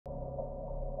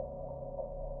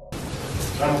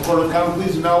Honorable Court of Common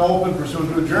Pleas is now open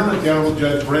pursuant to adjournment. The Honorable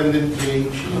Judge Brendan J.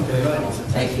 Sheen.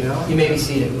 Thank you. You may be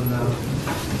seated.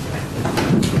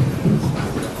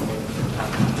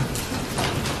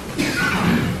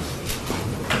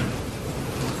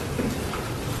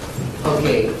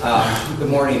 Okay, good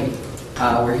morning.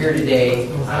 We're here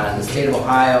today on the state of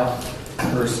Ohio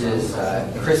versus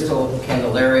Kristel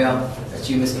Candelario. That's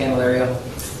you, Ms. Candelario.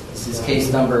 This is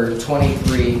case number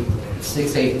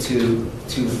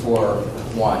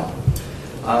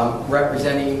 23-682-241.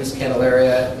 Representing you, Ms.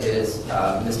 Candelario, is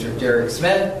Mr. Derek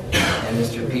Smith and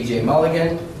Mr. P.J.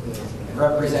 Mulligan.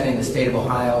 Representing the state of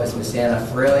Ohio is Ms. Anna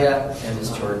Ferelia and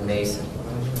Ms. Jordan Mason.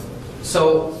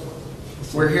 So,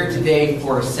 we're here today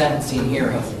for a sentencing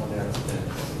hearing.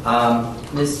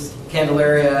 Ms.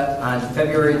 Candelario, on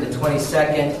February the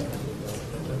 22nd,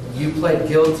 you pled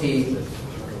guilty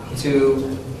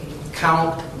to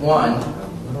count 1,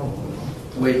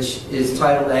 which is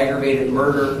titled aggravated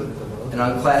murder, an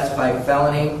unclassified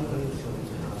felony,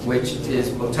 which is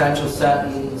potential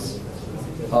sentence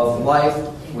of life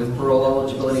with parole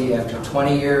eligibility after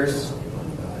 20 years,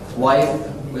 life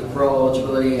with parole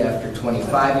eligibility after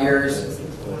 25 years,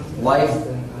 life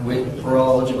with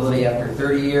parole eligibility after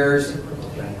 30 years,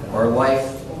 or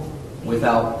life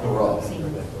without parole.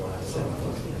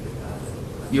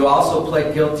 You also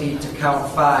pled guilty to count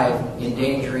 5,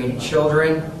 endangering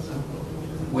children,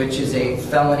 which is a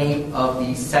felony of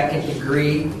the 2nd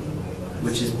degree,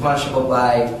 which is punishable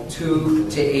by 2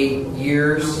 to 8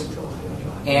 years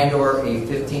and or a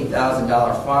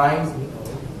 $15,000 fine.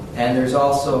 And there's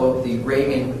also the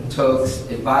Reagan-Tokes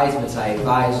advisements I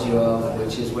advised you of,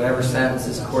 which is whatever sentence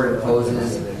this court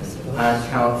imposes on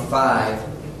count 5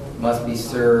 must be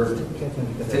served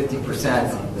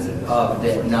 50% of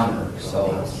that number.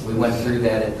 So we went through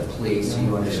that at the plea, so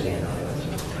you understand that.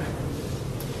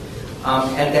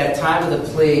 At that time of the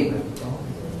plea,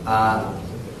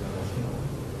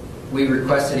 we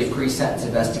requested a pre-sentence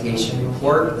investigation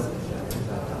report.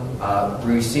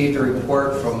 We received a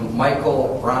report from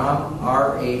Michael Rahm,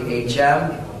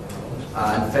 R-A-H-M,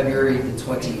 on February the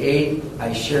 28th.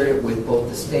 I shared it with both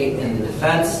the state and the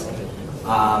defense.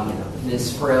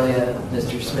 Ms. Ferelia,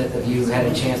 Mr. Smith, have you had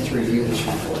a chance to review this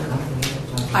report?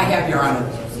 I have, Your Honor.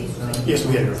 Yes,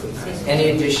 we have. Any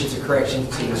additions or corrections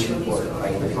to this report by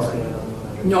your party?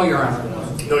 No, Your Honor.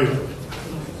 No, Your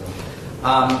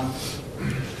Honor.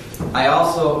 I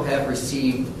also have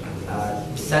received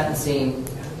sentencing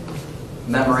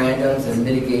memorandums and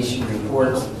mitigation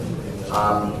reports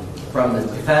from the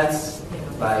defense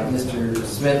by Mr.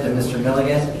 Smith and Mr.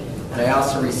 Milligan, and I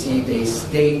also received a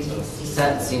state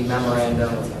sentencing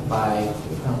memorandum by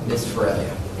Ms.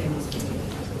 Ferelia.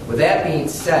 With that being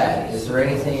said, is there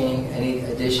any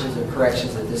additions or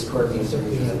corrections that this court needs to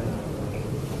review?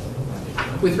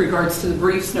 With regards to the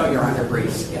briefs, no, Your Honor. The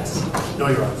briefs, yes. No,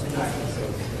 Your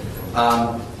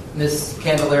Honor. Ms.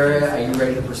 Candelario, are you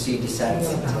ready to proceed to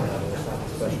sentencing?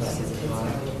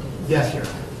 Yes, Your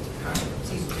Honor.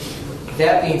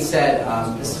 That being said,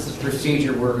 this is the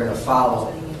procedure we're going to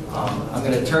follow. I'm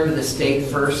going to turn to the state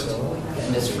first.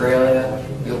 Ms. Ferelia,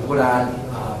 you'll put on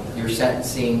your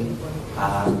sentencing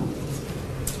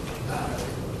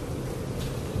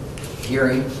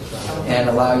hearing and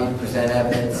allow you to present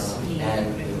evidence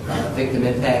and victim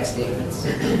impact statements.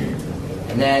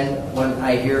 And then when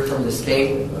I hear from the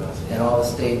state and all the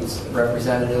state's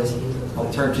representatives, I'll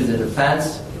turn to the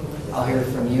defense. I'll hear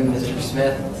from you, Mr.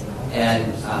 Smith,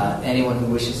 and anyone who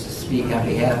wishes to speak on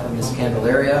behalf of Ms.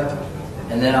 Candelario.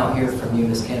 And then I'll hear from you,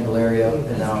 Ms. Candelario, and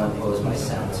then I'll impose my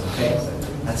sentence, okay?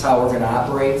 That's how we're going to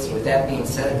operate. So with that being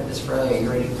said, Ms. Ferelia, are you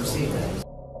ready to proceed?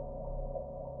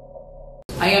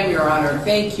 I am, Your Honor.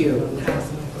 Thank you.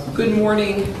 Good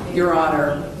morning, Your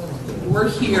Honor. We're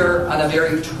here on a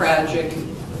very tragic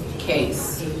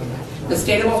case. The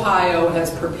state of Ohio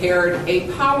has prepared a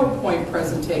PowerPoint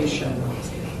presentation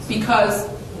because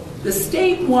the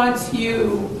state wants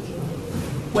you,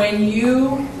 when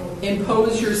you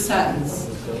impose your sentence,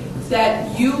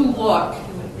 that you look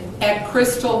at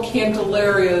Kristel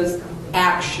Candelario's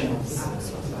actions.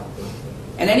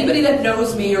 And anybody that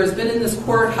knows me or has been in this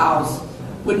courthouse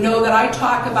would know that I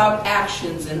talk about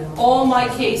actions in all my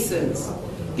cases,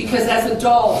 because as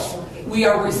adults, we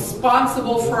are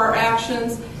responsible for our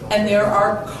actions and there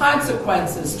are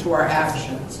consequences to our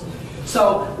actions.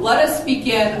 So let us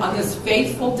begin on this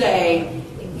fateful day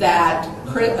that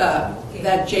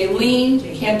Jailyn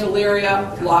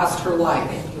Candelario lost her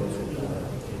life.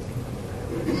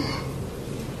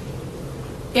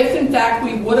 If in fact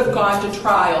we would have gone to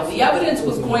trial, the evidence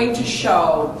was going to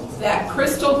show that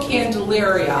Kristel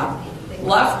Candelario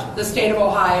left the state of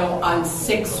Ohio on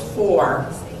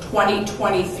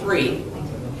 6/4/2023.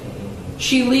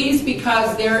 She leaves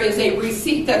because there is a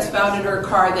receipt that's found in her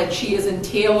car that she is in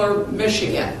Taylor,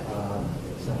 Michigan.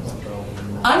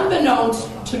 Unbeknownst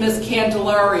to Ms.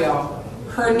 Candelario,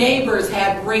 her neighbors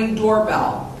had Ring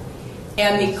doorbell,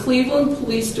 and the Cleveland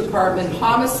Police Department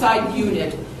Homicide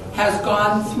Unit has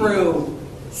gone through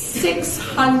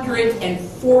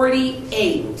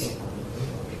 648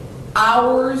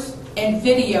 hours and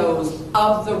videos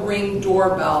of the Ring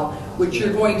doorbell, which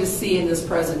you're going to see in this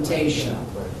presentation.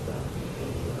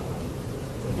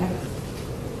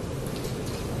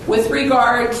 With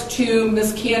regards to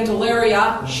Ms.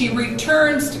 Candelaria, she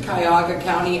returns to Cuyahoga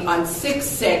County on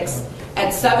 6/6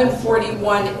 at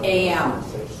 7:41 a.m.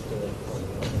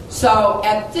 So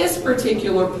at this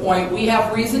particular point, we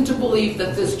have reason to believe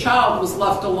that this child was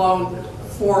left alone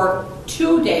for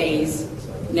 2 days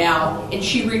now, and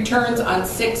she returns on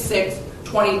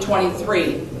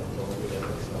 6/6/2023.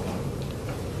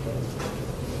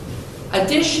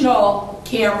 Additional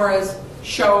cameras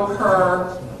show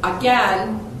her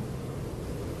again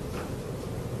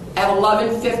at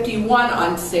 11:51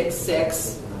 on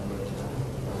 6/6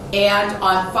 and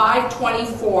on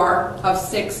 5/24 of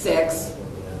 6/6.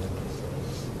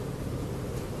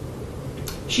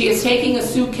 She is taking a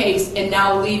suitcase and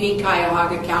now leaving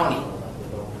Cuyahoga County.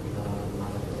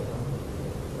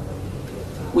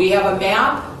 We have a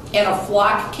map and a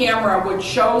flock camera which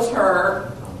shows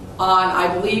her on, I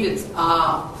believe it's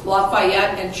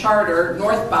Lafayette and Charter,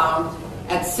 northbound,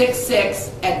 at 6/6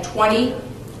 at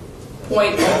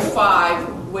 20:05,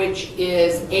 which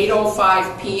is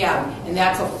 8:05 p.m., and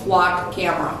that's a flock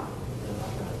camera.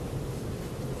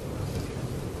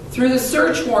 Through the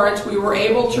search warrants, we were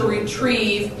able to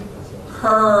retrieve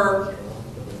her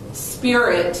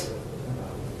Spirit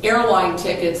airline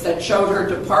tickets that showed her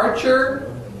departure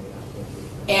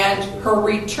and her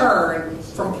return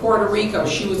from Puerto Rico.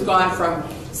 She was gone from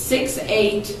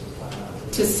 6/8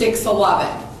 to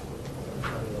 6/11.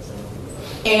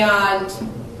 And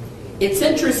it's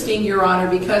interesting, Your Honor,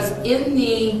 because in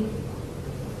the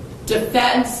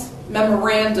defense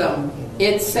memorandum,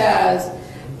 it says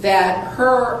that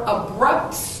her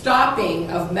abrupt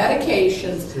stopping of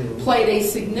medications played a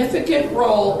significant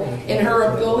role in her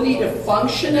ability to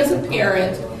function as a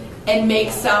parent and make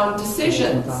sound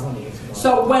decisions.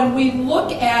 So when we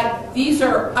look at, these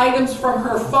are items from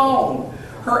her phone,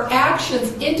 her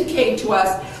actions indicate to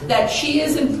us that she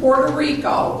is in Puerto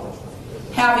Rico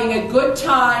having a good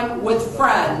time with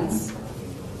friends,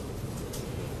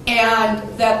 and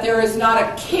that there is not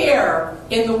a care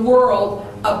in the world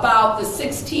about the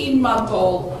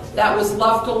 16-month-old that was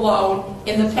left alone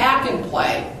in the pack and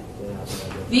play.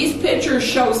 These pictures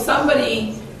show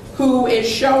somebody who is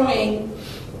showing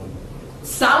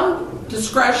some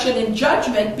discretion and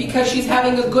judgment because she's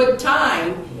having a good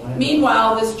time.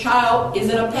 Meanwhile, this child is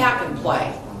in a pack and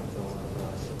play.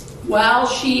 While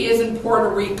she is in Puerto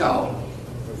Rico,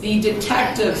 the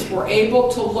detectives were able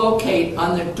to locate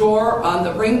on the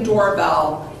Ring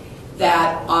doorbell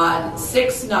that on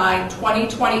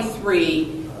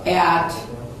 6/9/2023 at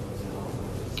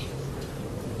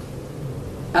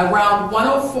around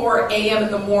 1:04 a.m.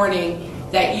 in the morning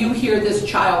that you hear this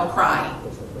child crying.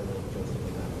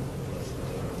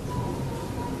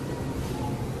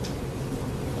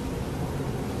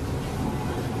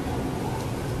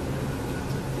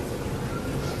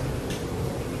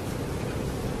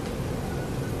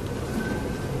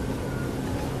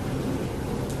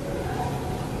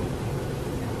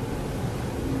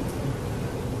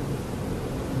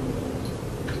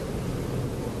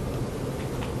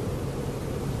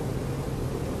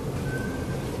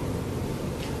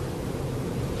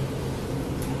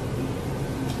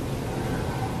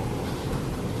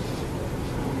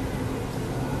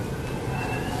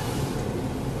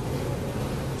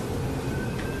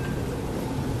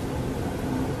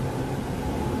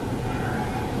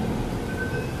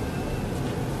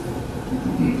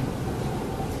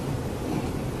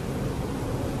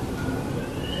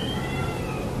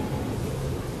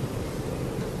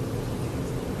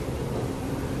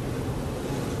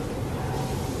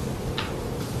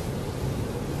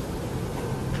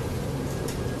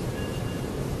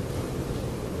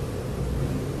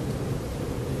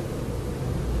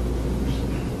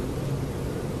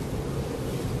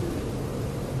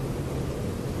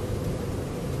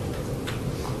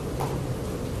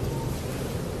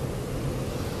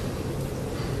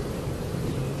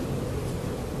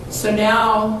 So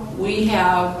now we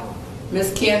have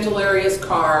Ms. Candelaria's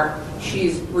car.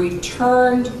 She's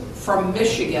returned from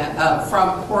Michigan,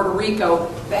 from Puerto Rico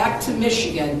back to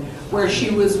Michigan, where she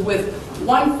was with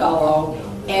one fellow,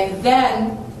 and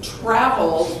then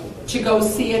traveled to go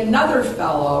see another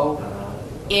fellow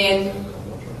in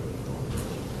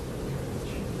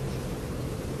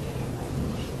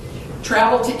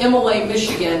traveled to Imlay,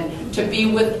 Michigan to be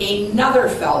with another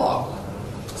fellow.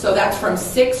 So that's from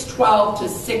 6:12 to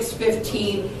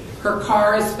 6:15. Her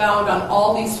car is found on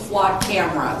all these flock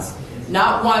cameras.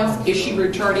 Not once is she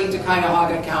returning to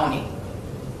Cuyahoga County.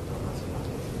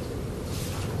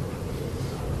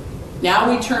 Now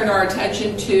we turn our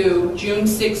attention to June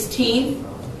 16th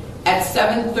at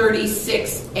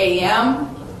 7:36 a.m.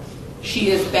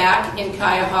 She is back in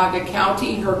Cuyahoga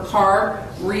County. Her car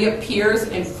reappears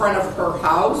in front of her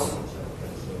house.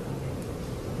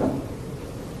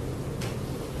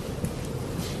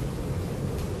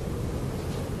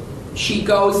 She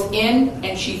goes in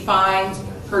and she finds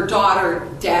her daughter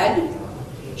dead.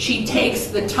 She takes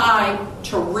the time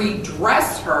to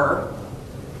redress her,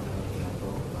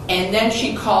 and then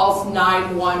she calls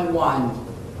 911.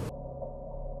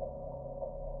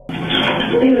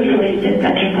 Police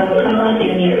dispatcher, Pueblo, do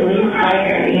you need police, fire,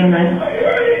 or EMS?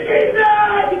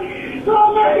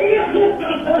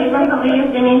 Cleveland Police,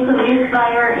 do you need police,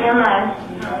 fire, or EMS?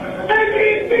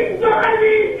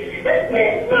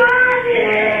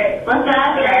 What's the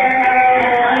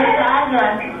address? What is the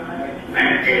address?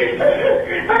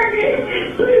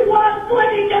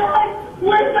 3129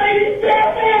 West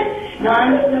 87.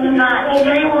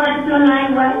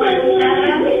 3129 West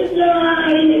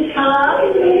 87.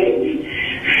 Hello?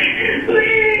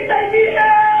 Please, I need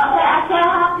help. Okay, I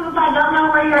can't help you if I don't know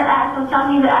where you're at, so tell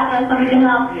me the address so we can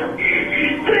help you.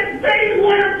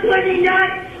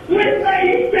 3129 West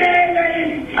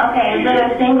 87. Okay, is it a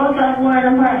single, double, or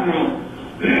an apartment?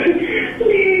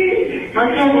 Please.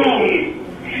 What's your name?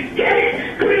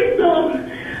 Kristel.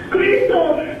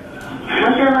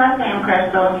 What's your last name,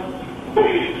 Kristel?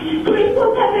 Kristel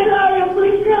Candelario,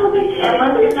 please tell me. And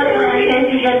what's your number in case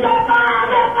you get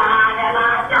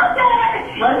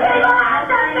what's your last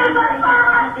name?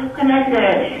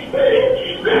 Disconnected.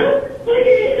 Please.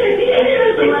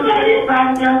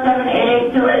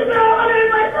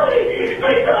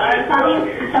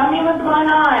 215-07-882. Tell me what's going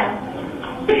on.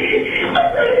 I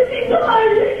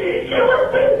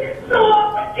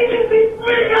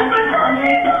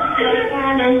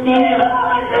can't understand.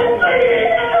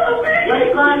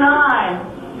 What's going on?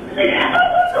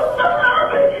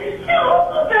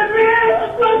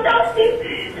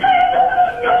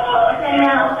 Okay,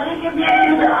 now, let me give you a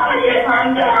calm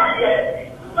down.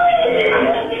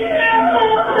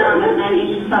 I need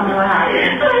you to tell me what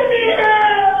happened.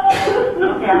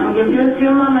 Okay, I'm going to give you a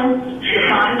few moments to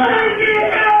calm down.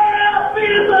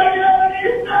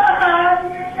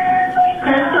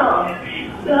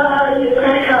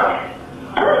 Kristel.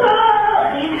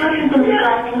 Please listen to me so I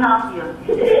can help you.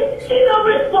 She don't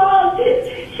respond.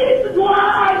 She's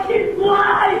white. She's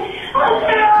white.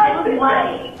 Who's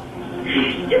white?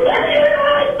 You got your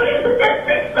eyes, but it's just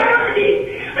 6:30.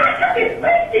 I can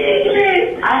speak English.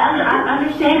 I'm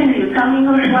understanding you. Tell me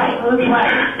who's white. Who's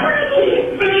white?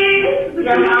 Please.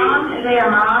 Your mom? Is it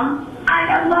your mom? I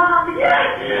am mom, yes.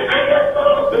 I am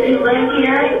mom. Do you live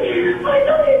here? My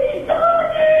daughter is dying.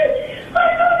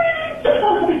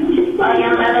 Oh,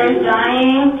 your mother is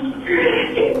dying?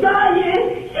 She's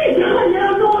dying. She's dying. I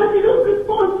don't know what to do.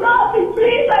 Stop me,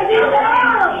 please. I need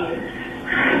help.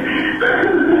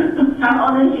 How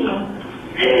old is she?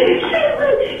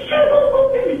 She's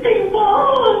almost 16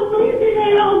 months.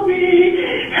 Please help me.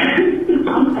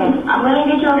 Okay, I'm going to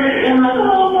get you over to Emma.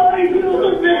 Oh, my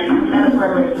goodness. That's what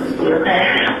we're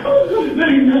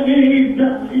doing, okay?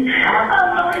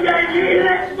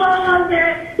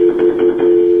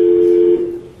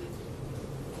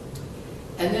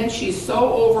 And then she's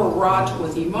so overwrought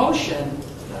with emotion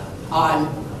on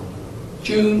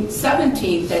June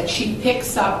 17th that she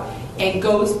picks up and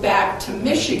goes back to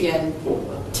Michigan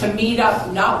to meet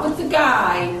up not with the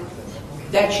guy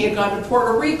that she had gone to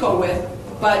Puerto Rico with,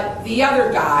 but the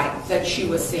other guy that she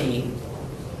was seeing.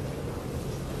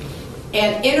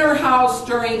 And in her house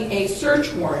during a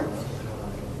search warrant,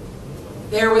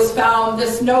 there was found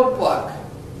this notebook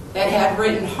that had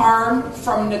written harm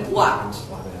from neglect.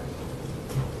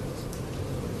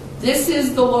 This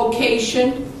is the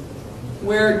location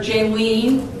where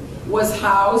Jailyn was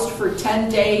housed for 10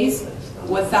 days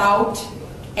without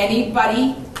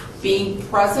anybody being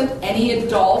present, any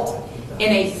adult,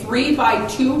 in a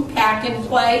 3x2 pack and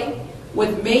play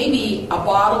with maybe a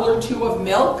bottle or two of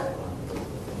milk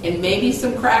and maybe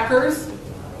some crackers.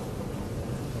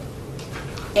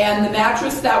 And the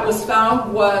mattress that was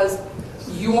found was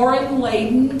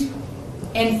urine-laden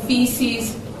and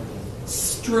feces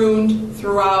strewn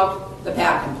throughout the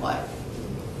pack and play.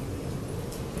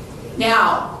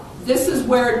 Now, this is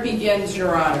where it begins,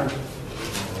 Your Honor.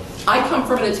 I come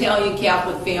from an Italian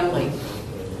Catholic family,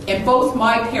 and both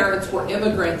my parents were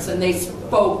immigrants and they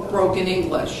spoke broken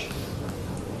English.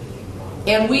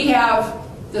 And we have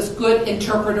this good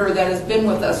interpreter that has been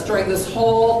with us during this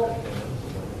whole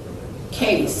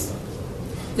case.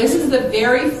 This is the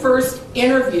very first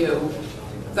interview,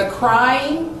 the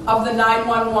crying of the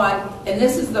 911, and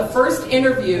this is the first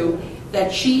interview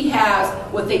that she has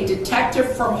with a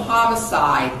detective from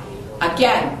homicide.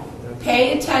 Again,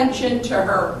 pay attention to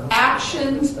her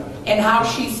actions and how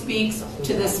she speaks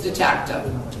to this detective.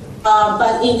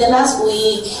 But in the last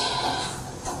week,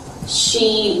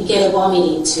 she get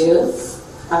vomiting too.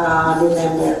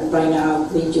 Remember right now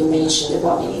when you mentioned the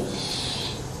vomiting.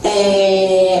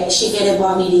 She get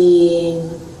vomiting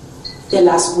the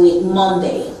last week,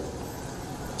 Monday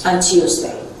and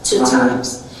Tuesday, 2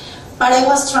 times. But I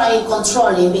was trying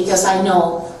controlling because I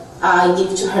know I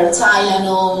give to her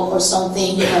Tylenol or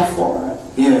something, you know,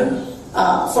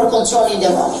 for controlling the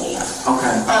vomiting.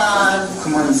 Okay.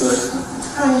 Come on inside.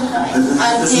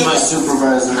 This is my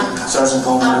supervisor, Sergeant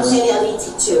And Gomez. candelario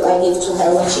too, I give to her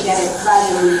when she get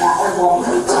diarrhea or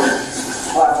vomiting too.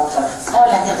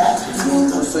 Hola, ¿qué tal?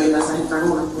 Yo soy la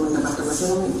sargento por la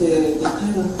masturbación de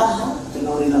Jailyn.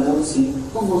 Tengo una dosis.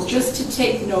 Just to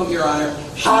take note, Your Honor,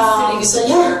 she's So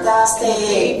sitting yeah, at that's the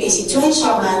chair, the situation,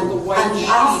 and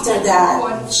after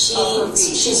that,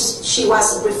 she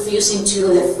was refusing to do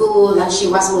the food, and she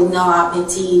was with no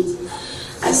appetite.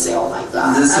 I say, oh my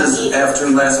God. This is after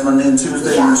last Monday and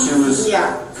Tuesday when she was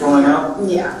throwing up?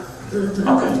 Yeah.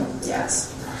 Okay. Yes.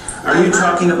 Are you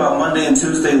talking about Monday and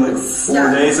Tuesday like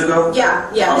 4 days ago? Yeah,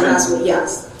 the Okay. last week,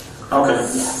 yes. Okay.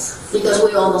 Yes. Because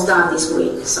we're almost done this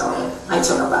week, so I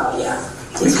talk about,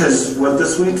 Because what,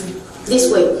 this week?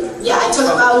 This week. Yeah, I talk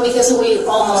about it because we're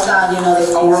almost done, you know.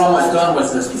 Oh, we're almost done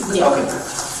with this. Yeah. Okay.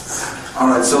 All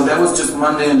right, so that was just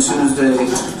Monday and Tuesday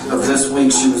of this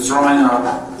week. She was throwing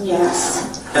up. Yes.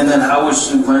 And then how was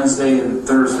she Wednesday and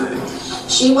Thursday?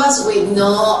 She was with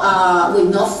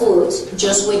no food,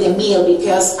 just with a meal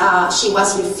because she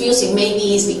was refusing.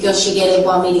 Maybe it's because she get a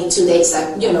vomiting 2 days,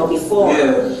 before.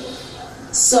 Yeah.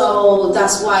 So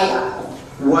that's why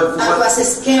What? I was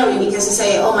scary because I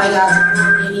say, oh my God,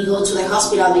 I need to go to the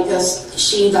hospital because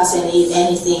she doesn't eat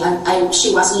anything, and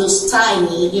she was lose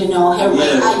tiny, her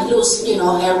weight. Yeah. I lose,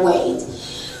 her weight.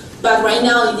 But right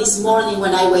now, this morning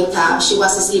when I wake up, she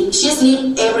was asleep. She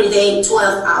sleep every day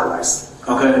 12 hours.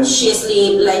 Okay. She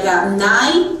sleep like at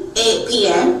 9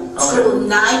 p.m. through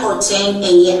 9 or 10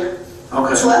 a.m.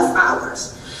 Okay. 12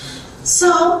 hours.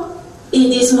 So, in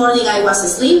this morning I was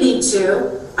sleeping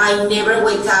too. I never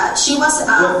wake up. She was...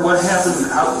 What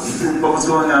happened? What was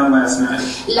going on last night?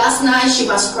 Last night she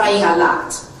was crying a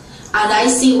lot. And I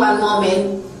see one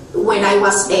moment when I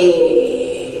was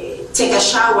take a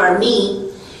shower,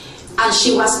 and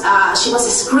she was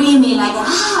screaming like,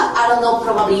 I don't know,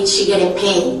 probably she get a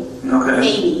pain. Okay.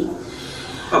 Maybe.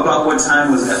 About what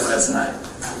time was that last night?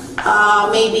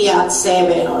 Maybe at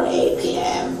 7 or 8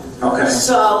 p.m. Okay.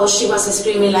 So she was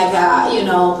screaming like,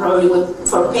 probably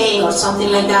for pain or something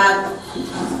like that.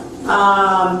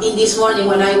 In this morning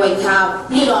when I wake up,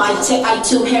 I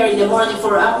took her in the morning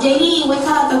for, Jailyn, wake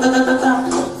up,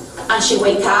 and she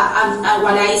wake up, and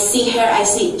when I see her, I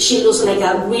see she looks like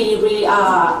a really, really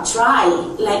dry,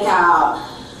 like a,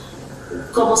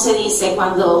 ¿cómo se dice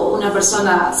cuando una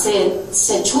persona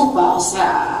se chupa, o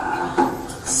sea,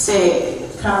 se...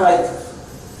 Kind of like...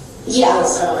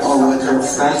 Yes. Oh, like her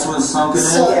face was sunken in?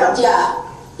 So, yeah.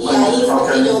 Y ahí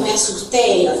fue que yo me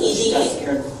asusté y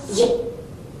dije...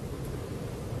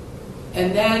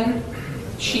 And then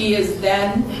she is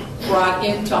then brought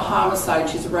into homicide.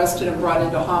 She's arrested and brought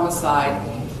into homicide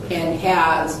and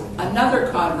has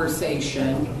another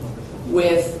conversation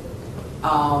with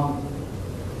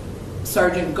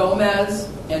Sergeant Gomez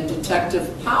and Detective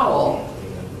Howell,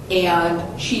 and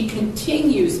she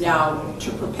continues now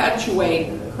to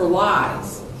perpetuate her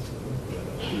lies.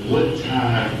 What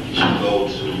time did you go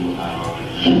to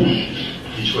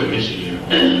Detroit, Michigan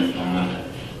on Monday?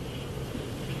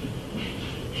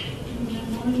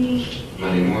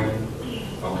 Monday morning?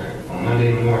 Okay. On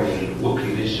Monday morning, what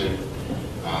condition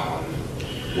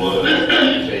was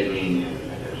Jailyn in?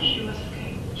 She was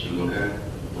okay. She was okay?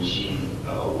 Was she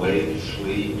awake,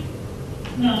 asleep?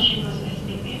 No, she wasn't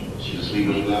sleeping. She was sleeping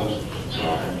when you left?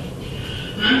 Sorry.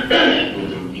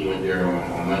 You went there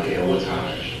on Monday at what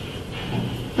time?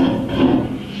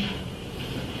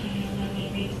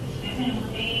 Maybe 7 or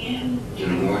 8 a.m. In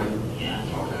the morning?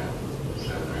 Yeah. Okay. 7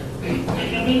 or 8.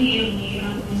 Like every evening, I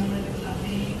don't remember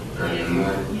exactly. Early in the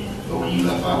morning? Yeah. But when you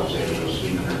left out, Jailyn was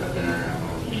sleeping in her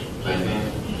playpen?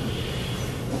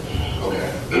 Okay.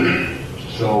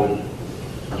 So,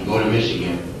 you go to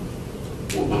Michigan.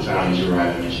 What time did you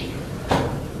arrive in Michigan?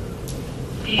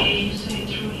 You say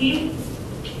through here?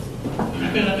 I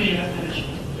feel like you're finished.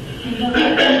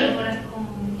 Entonces, 2 horas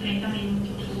con 30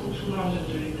 minutos. 2 hours and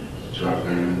 30 minutes. 2 hours and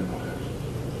 30 minutes?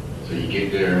 Okay. So you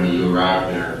get there, when you arrive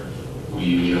there, who do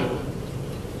you meet up with?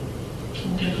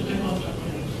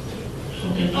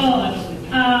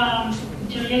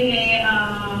 Yo llegué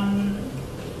a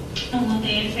un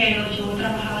hotel, pero yo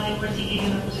trabajaba de Uber, así que yo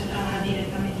me puse a trabajar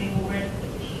directamente en Uber.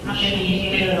 She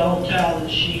stayed at a hotel and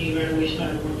she right away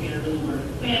started working at Uber.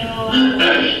 Pero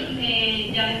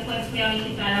ya después fui a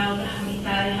visitar a otras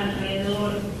amistades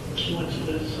alrededor. She went to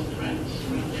visit some friends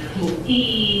around there. Who?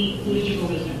 Y Who did you go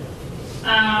visit?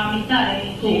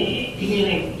 amistades. Who? Give me a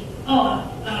name.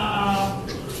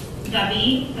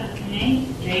 David, that's the name.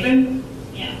 Jailyn?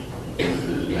 Yeah.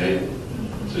 Okay.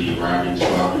 So you arrive in 2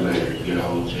 hours later, you get a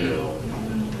hotel.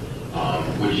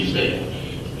 Where did you stay?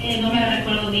 No me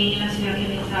recuerdo bien la ciudad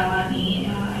que estaba ni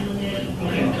el hotel.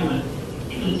 Okay, come on.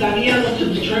 You David went to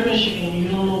Detroit, Michigan. You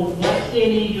don't know what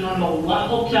city, you don't know what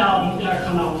hotel. You gotta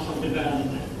come out with something better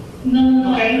than that.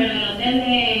 No, Okay. pero el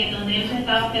hotel donde él se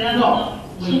estaba hospedando, No.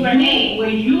 Super Nate. Where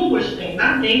you were staying,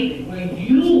 not David. Where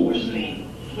you were staying.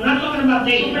 We're not talking about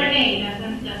David. Super Nate, that's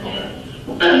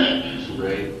it. Super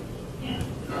 8? Yeah.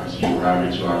 Alright, so you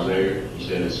arrived in 2 hours later, you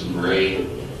stayed at Super 8,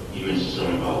 you mentioned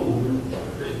something about Uber.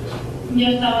 Yo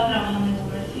estaba trabajando en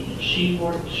Uber, sí. She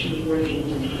was working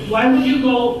Uber. Why would you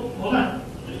go, hold on.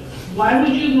 Why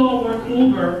would you go work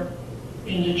Uber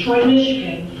in Detroit,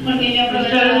 Michigan, Porque yo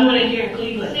instead of doing it aprovechaba. here in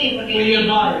Cleveland, Sí, porque- where your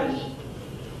daughter is?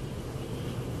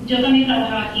 Yo también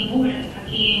trabajaba aquí en Uber,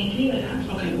 aquí en Cleveland.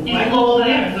 Okay, well, why go over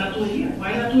there and not do it here?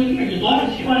 Why not do it here? Your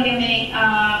daughter's here. Porque me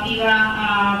iba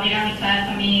a ver amistades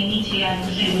también en Michigan,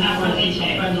 She entonces was some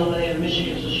aproveché. friends over there in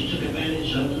Michigan, so she took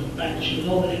advantage of the fact that she was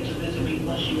over there to visit people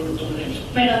while she worked over there.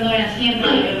 Pero no era siempre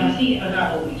que lo hacía. But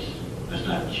not always. That's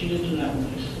not, she didn't do that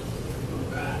always.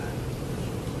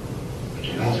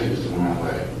 Okay, don't take this the wrong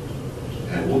way.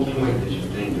 At what point did you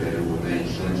think that it would make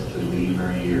sense to leave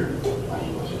her here while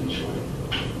you was in Detroit?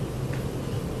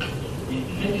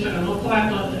 Él dice que no coja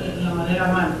esto de la manera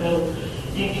mal, pero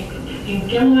 ¿en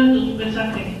qué momento tú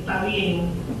pensaste que está bien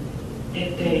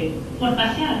Por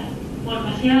pasear, por to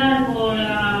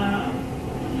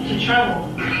travel,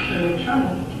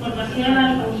 por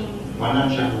pasear, Why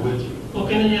not travel with you? ¿Por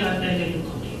qué no llegaste a Jailyn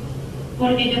contigo?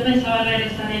 porque yo pensaba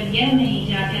regresar el viernes y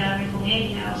ya quedarme con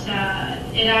ella, o sea,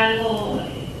 era algo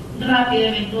rápido,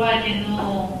 eventual, que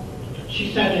no.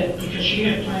 She said that because she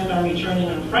had planned on returning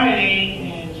on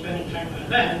Friday and spending time with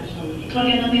them, so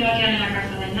Porque no me iba a quedar en la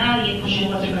casa de nadie, she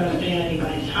como wasn't going to stay in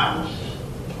anybody's house.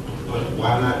 But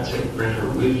why not bring her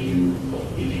with you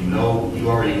if you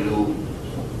already knew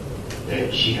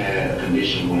that she had a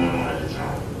condition going on at the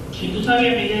time? Si tú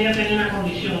sabías que ella ya tenía una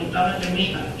condición y estaba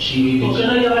enfermita, She needed ¿por qué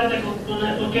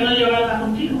no llevarla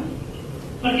contigo?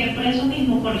 porque por eso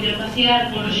mismo, por yo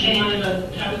pasear, por Because she wanted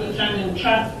to have a good time in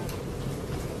travel.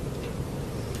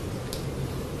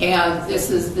 And this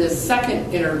is the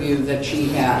second interview that she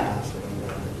had.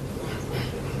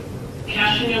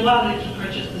 Cash in your wallet to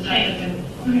purchase the second,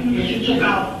 but you took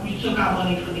out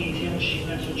money from the ATM machine.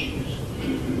 That's what you used.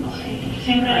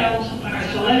 siempre la uso All para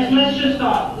right, so let's just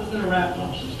start. We're gonna wrap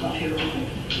up some stuff here real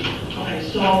quick. Okay,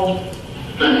 so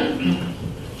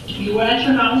you were at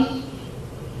your house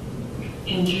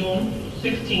in June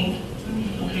 16th.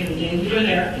 Okay, the day we were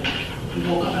there. You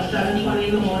woke up at 7:20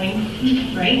 in the morning,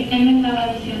 right? Él me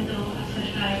estaba diciendo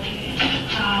acerca de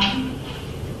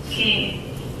que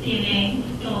tiene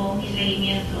todo mi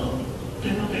seguimiento.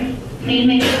 ¿Tengo qué? Él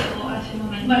me dijo hace un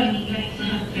momento, bueno, en inglés,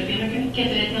 ¿Qué tiene qué? que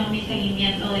tengo mi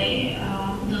seguimiento de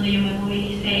donde yo me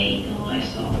movilicé y todo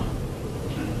eso.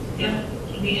 Yeah,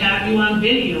 we have you on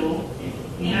video.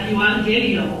 We have you on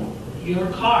video. Your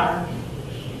car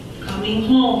coming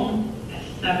home at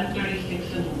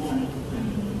 7:36 in the morning.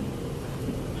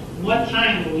 What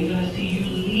time are we going to see you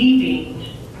leaving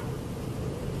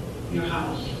your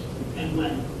house, and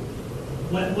when?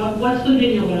 What's the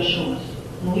video going to show us?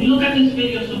 When we look at this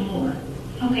video some more,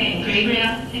 Okay,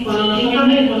 okay? Cuando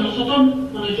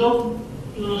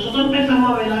nosotros empezamos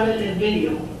a ver el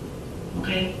video,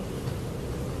 okay?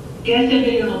 ¿Qué ese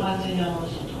video nos va a enseñar a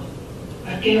nosotros?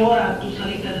 ¿A qué hora tú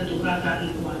saliste de tu casa y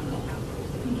cuándo?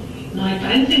 Nos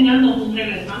está enseñando tú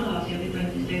regresando a las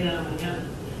 7:36 de la mañana.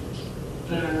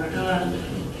 Pero a qué hora tú te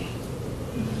fuiste.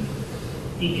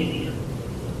 ¿Y qué día?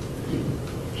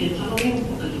 Piénsalo bien,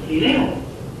 porque el video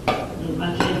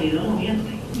el video no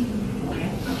miente. Okay?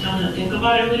 I'm telling you, think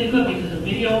about it really good because the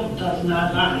video does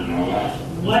not lie. No lie.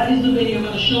 What is the video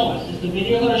going to show us? Is the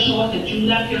video going to show us that you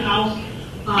left your house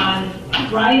on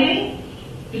Friday?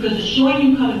 Because it's showing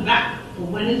you coming back. But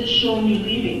when is it showing you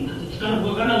leaving? Because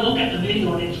we're going to look at the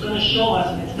video and it's going to show us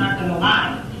and it's not going to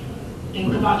lie.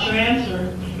 Think about your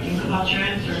answer. Think about your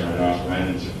answer.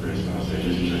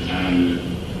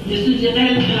 This Esta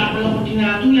es la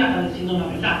oportunidad tuya para decirnos la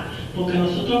verdad, porque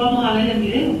nosotros vamos a ver el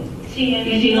video. Sí,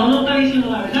 y si no nos está diciendo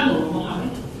la verdad, lo vamos a ver.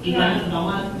 Y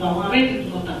vamos a ver que tú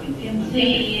no estás mintiendo. Sí,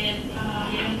 y él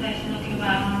me está diciendo que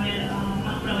va a haber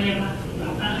más problemas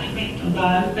al respecto.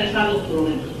 Va a empezar los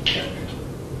problemas.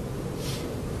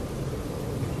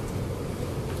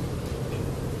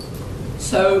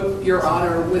 So, Your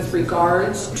Honor, with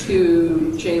regards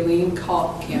to Jailyn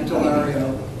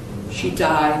Candelario, she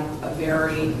died a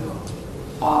very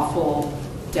awful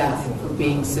death for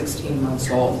being 16 months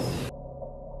old.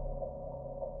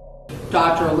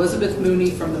 Dr. Elizabeth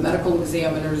Mooney from the medical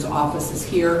examiner's office is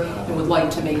here and would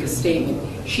like to make a statement.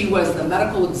 She was the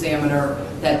medical examiner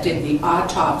that did the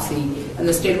autopsy, and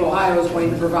the state of Ohio is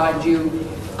going to provide you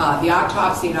the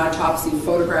autopsy and autopsy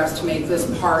photographs to make this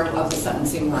part of the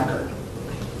sentencing record.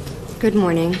 Good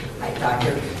morning. Hi,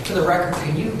 Doctor. For the record,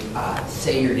 can you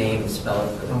say your name and spell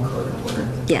it for the court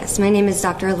reporter? Yes, my name is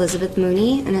Dr. Elizabeth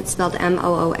Mooney, and it's spelled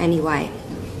Mooney.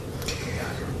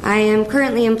 I am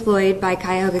currently employed by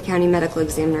Cuyahoga County Medical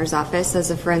Examiner's Office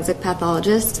as a forensic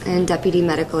pathologist and deputy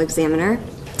medical examiner.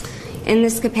 In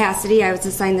this capacity, I was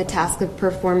assigned the task of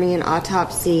performing an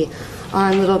autopsy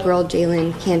on little girl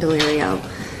Jailyn Candelario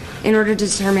in order to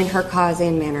determine her cause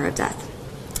and manner of death.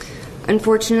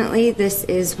 Unfortunately, this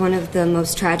is one of the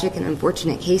most tragic and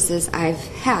unfortunate cases I've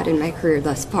had in my career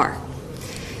thus far.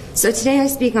 So today I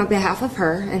speak on behalf of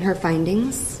her and her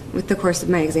findings with the course of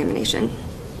my examination.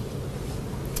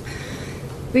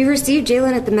 We received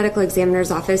Jailyn at the medical examiner's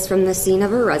office from the scene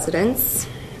of her residence,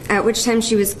 at which time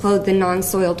she was clothed in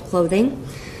non-soiled clothing,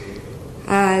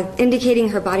 indicating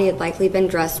her body had likely been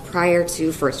dressed prior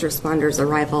to first responders'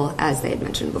 arrival, as they had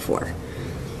mentioned before.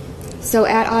 So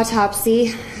at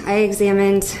autopsy, I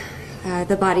examined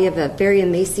the body of a very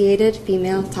emaciated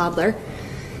female toddler.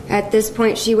 At this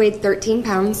point, she weighed 13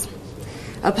 pounds.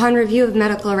 Upon review of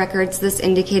medical records, this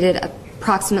indicated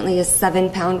approximately a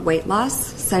 7-pound weight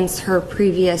loss since her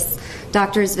previous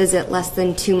doctor's visit less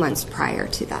than 2 months prior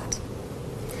to that.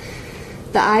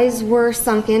 The eyes were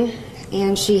sunken,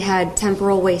 and she had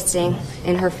temporal wasting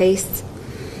in her face.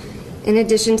 In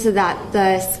addition to that,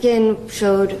 the skin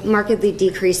showed markedly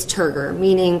decreased turgor,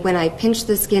 meaning when I pinch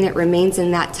the skin, it remains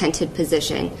in that tented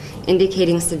position,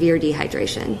 indicating severe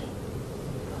dehydration.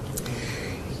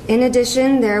 In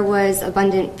addition, there was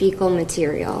abundant fecal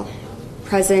material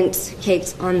present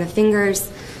caked on the fingers,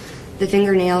 the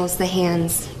fingernails, the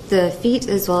hands, the feet,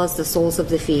 as well as the soles of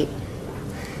the feet.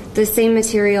 The same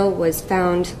material was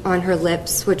found on her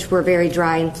lips, which were very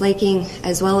dry and flaking,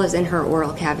 as well as in her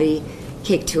oral cavity,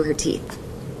 caked to her teeth.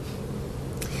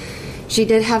 She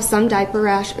did have some diaper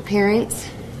rash appearance,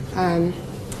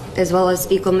 as well as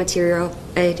fecal material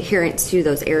adherent to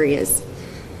those areas.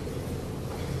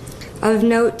 Of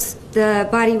note, the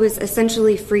body was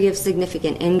essentially free of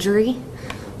significant injury,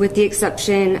 with the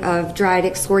exception of dried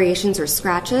excoriations or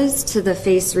scratches to the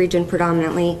face region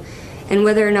predominantly, and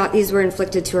whether or not these were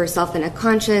inflicted to herself in a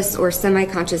conscious or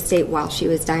semi-conscious state while she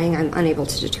was dying, I'm unable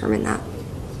to determine that.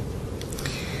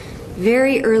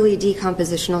 Very early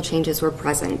decompositional changes were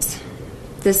present.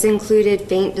 This included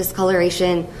faint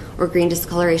discoloration or green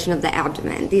discoloration of the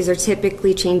abdomen. These are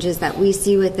typically changes that we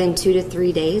see within 2 to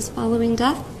 3 days following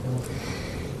death.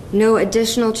 No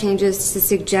additional changes to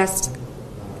suggest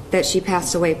that she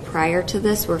passed away prior to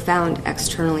this were found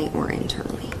externally or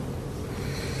internally.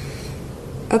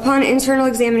 Upon internal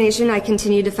examination, I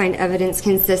continued to find evidence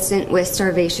consistent with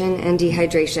starvation and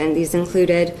dehydration. These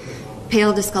included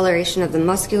pale discoloration of the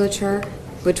musculature,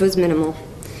 which was minimal.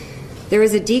 There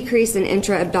was a decrease in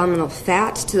intra-abdominal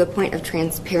fat to the point of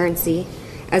transparency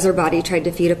as her body tried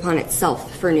to feed upon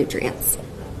itself for nutrients.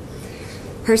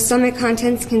 Her stomach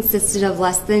contents consisted of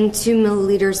less than 2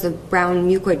 milliliters of brown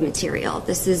mucoid material.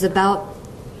 This is about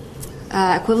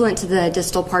equivalent to the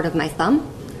distal part of my thumb,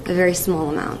 a very small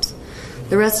amount.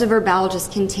 The rest of her bowel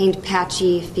just contained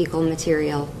patchy fecal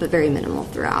material, but very minimal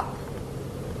throughout.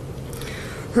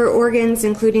 Her organs,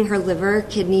 including her liver,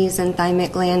 kidneys, and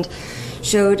thymic gland,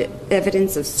 showed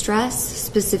evidence of stress,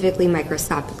 specifically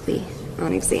microscopically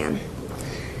on exam.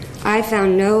 I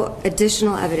found no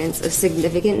additional evidence of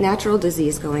significant natural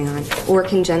disease going on or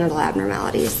congenital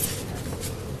abnormalities.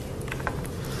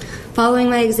 Following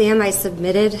my exam, I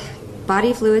submitted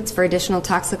body fluids for additional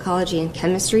toxicology and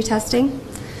chemistry testing,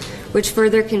 which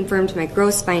further confirmed my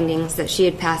gross findings that she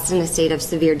had passed in a state of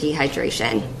severe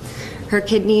dehydration. Her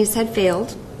kidneys had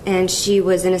failed, and she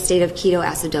was in a state of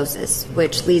ketoacidosis,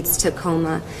 which leads to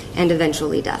coma and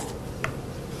eventually death.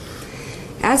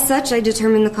 As such, I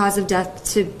determined the cause of death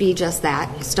to be just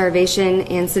that, starvation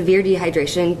and severe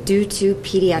dehydration due to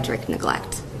pediatric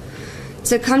neglect.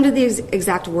 To come to the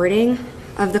exact wording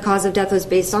of the cause of death was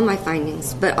based on my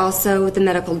findings, but also the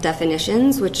medical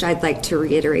definitions, which I'd like to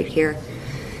reiterate here.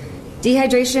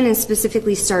 Dehydration, and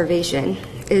specifically starvation,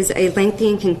 is a lengthy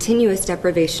and continuous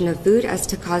deprivation of food as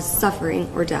to cause suffering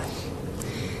or death.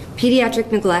 Pediatric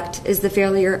neglect is the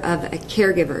failure of a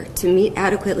caregiver to meet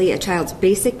adequately a child's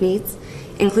basic needs,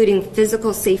 including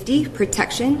physical safety,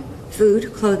 protection,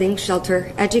 food, clothing,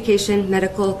 shelter, education,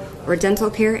 medical or dental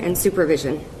care, and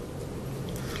supervision.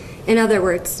 In other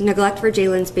words, neglect for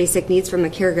Jailyn's basic needs from a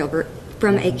caregiver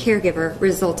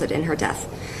resulted in her death.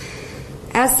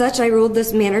 As such, I ruled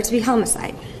this manner to be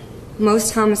homicide.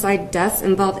 Most homicide deaths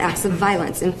involve acts of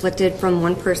violence inflicted from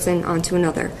one person onto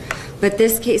another, but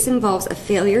this case involves a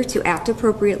failure to act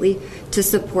appropriately to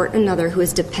support another who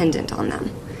is dependent on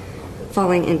them,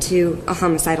 falling into a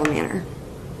homicidal manner.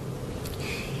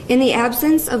 In the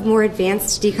absence of more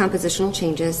advanced decompositional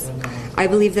changes, I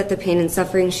believe that the pain and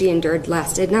suffering she endured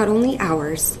lasted not only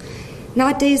hours,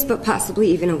 not days, but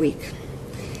possibly even a week.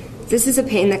 This is a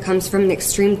pain that comes from an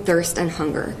extreme thirst and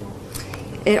hunger.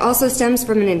 It also stems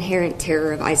from an inherent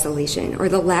terror of isolation, or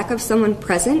the lack of someone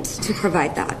present to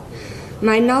provide that.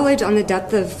 My knowledge on the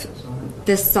depth of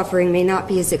this suffering may not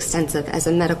be as extensive as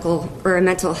a medical or a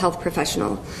mental health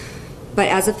professional, but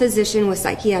as a physician with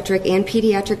psychiatric and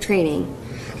pediatric training,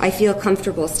 I feel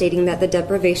comfortable stating that the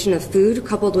deprivation of food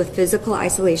coupled with physical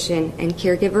isolation and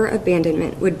caregiver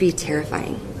abandonment would be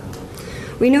terrifying.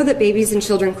 We know that babies and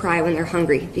children cry when they're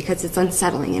hungry because it's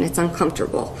unsettling and it's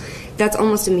uncomfortable. That's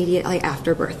almost immediately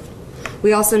after birth.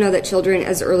 We also know that children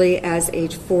as early as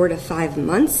age 4 to 5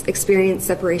 months experience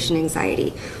separation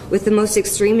anxiety, with the most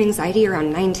extreme anxiety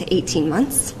around 9 to 18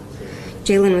 months.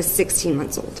 Jailyn was 16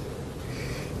 months old.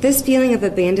 This feeling of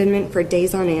abandonment for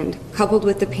days on end, coupled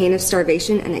with the pain of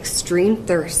starvation and extreme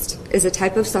thirst, is a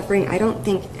type of suffering I don't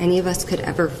think any of us could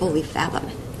ever fully fathom.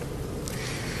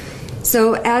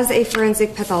 So, as a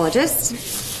forensic pathologist,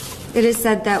 it is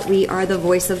said that we are the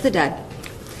voice of the dead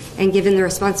and given the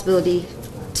responsibility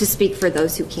to speak for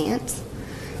those who can't.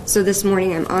 So this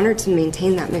morning I'm honored to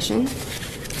maintain that mission.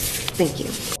 Thank you.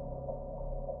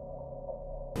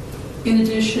 In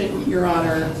addition, Your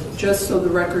Honor, just so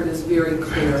the record is very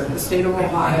clear, the state of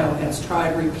Ohio has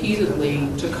tried repeatedly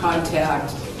to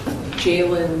contact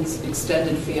Jailyn's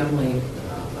extended family,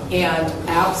 and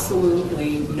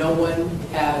absolutely no one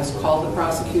has called the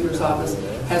prosecutor's office,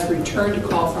 has returned a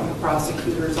call from the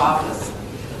prosecutor's office,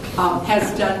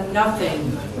 has done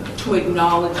nothing to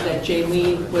acknowledge that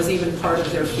Jailyn was even part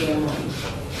of their family.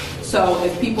 So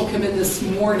if people come in this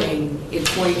morning, it's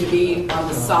going to be on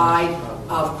the side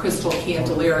of Kristel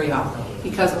Candelario,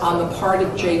 because on the part of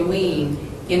Jailyn,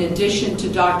 in addition to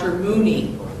Dr.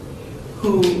 Mooney,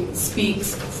 who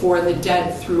speaks for the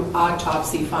dead through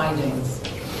autopsy findings,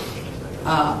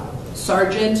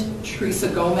 Sergeant Teresa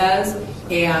Gomez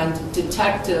and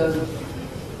Detective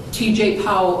T.J.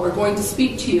 Powell are going to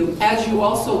speak to you. As you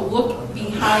also look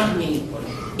behind me,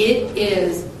 it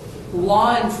is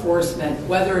law enforcement,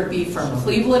 whether it be from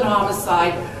Cleveland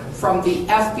Homicide, from the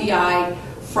FBI,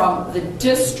 from the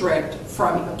district,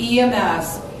 from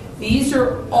EMS. These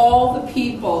are all the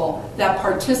people that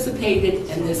participated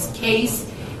in this case,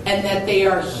 and that they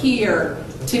are here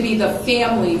to be the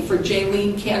family for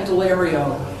Jailyn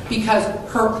Candelario, because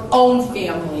her own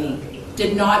family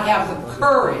did not have the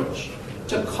courage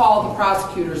to call the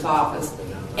prosecutor's office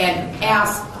and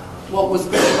ask what was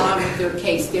going on with their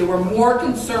case. They were more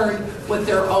concerned with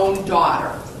their own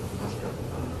daughter.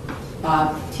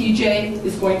 TJ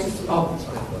is going to,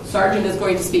 Sergeant is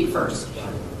going to speak first.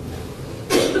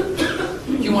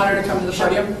 Do you want her to come to the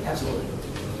podium? Absolutely.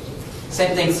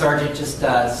 Same thing, Sergeant. Just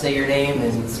say your name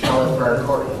and spell it for our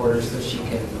court reporter so she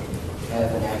can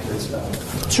have an accurate spelling.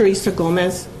 Teresa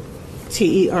Gomez,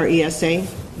 Teresa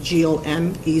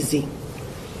Gomez.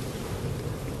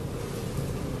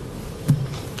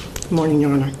 Good morning,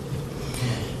 Your Honor.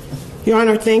 Your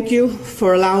Honor, thank you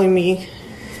for allowing me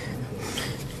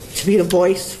to be the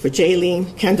voice for Jailyn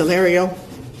Candelario,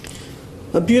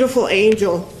 a beautiful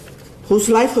angel whose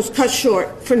life was cut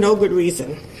short for no good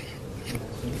reason.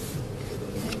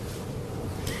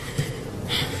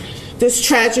 This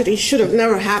tragedy should have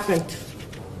never happened.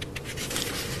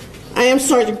 I am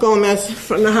Sergeant Gomez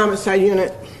from the Homicide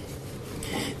Unit.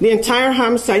 The entire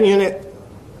Homicide Unit,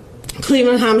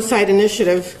 Cleveland Homicide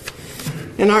Initiative,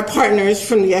 and our partners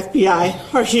from the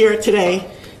FBI are here today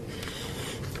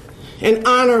in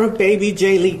honor of baby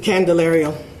Jailyn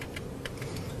Candelario.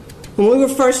 When we were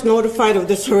first notified of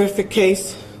this horrific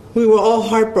case, we were all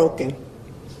heartbroken.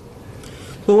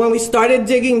 But when we started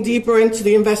digging deeper into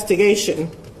the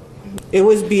investigation, it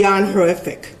was beyond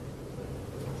horrific.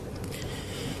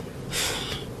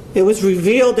 it was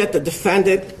revealed that the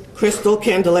defendant, Kristel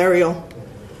Candelario,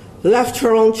 left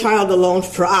her own child alone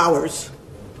for hours,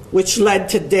 which led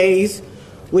to days,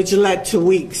 which led to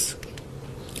weeks.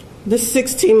 This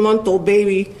 16-month-old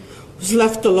baby was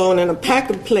left alone in a pack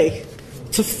and play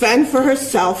to fend for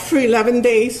herself for 11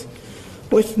 days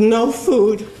with no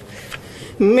food,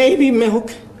 maybe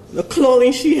milk, the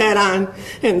clothing she had on,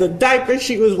 and the diaper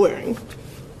she was wearing.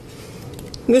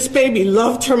 This baby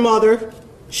loved her mother,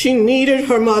 she needed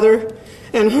her mother,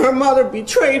 and her mother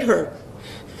betrayed her.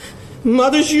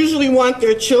 Mothers usually want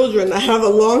their children to have a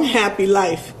long, happy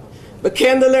life, but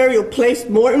Candelario placed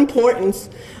more importance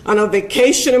on a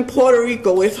vacation in Puerto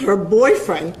Rico with her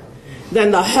boyfriend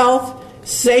than the health,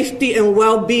 safety, and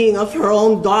well-being of her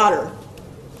own daughter.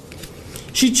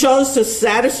 She chose to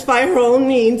satisfy her own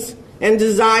needs and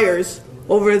desires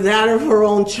over that of her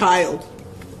own child.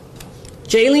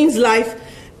 Jailyn's life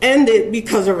ended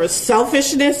because of her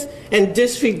selfishness and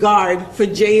disregard for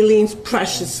Jailyn's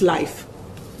precious life.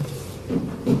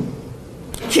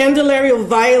 Candelario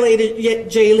violated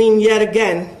Jailyn yet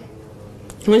again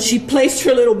when she placed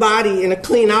her little body in a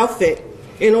clean outfit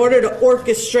in order to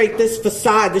orchestrate this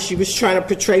facade that she was trying to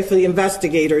portray for the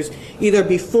investigators, either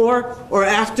before or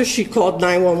after she called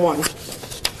 911.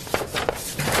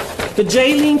 The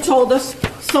Jailyn told us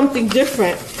something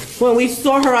different when we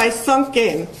saw her eyes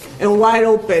sunken and wide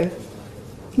open.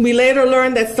 We later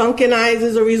learned that sunken eyes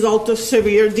is a result of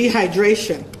severe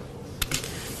dehydration.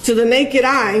 To the naked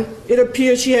eye, it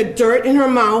appeared she had dirt in her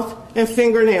mouth and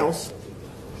fingernails.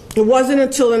 It wasn't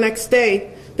until the next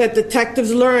day that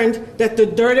detectives learned that the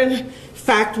dirt in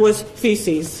fact was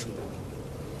feces.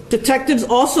 Detectives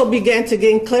also began to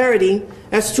gain clarity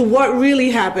as to what really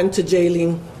happened to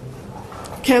Jailyn.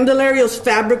 Candelario's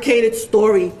fabricated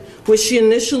story, which she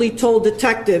initially told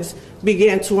detectives,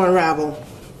 began to unravel.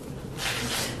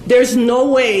 There's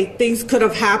no way things could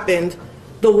have happened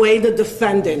the way the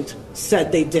defendant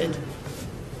said they did,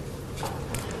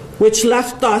 which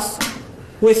left us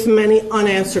with many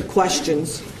unanswered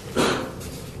questions.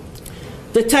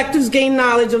 Detectives gained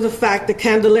knowledge of the fact that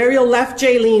Candelario left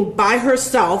Jailyn by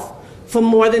herself for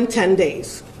more than 10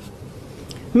 days.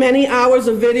 Many hours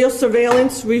of video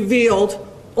surveillance revealed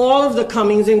all of the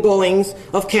comings and goings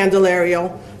of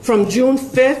Candelario from June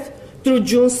 5th through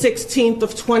June 16th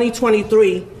of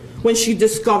 2023, when she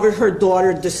discovered her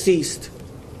daughter deceased.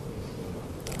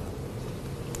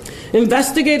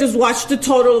 Investigators watched a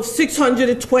total of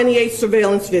 628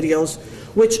 surveillance videos,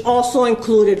 which also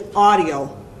included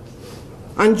audio.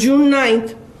 On June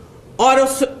 9th,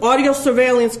 audio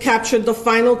surveillance captured the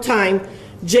final time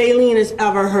Jailyn is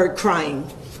ever heard crying.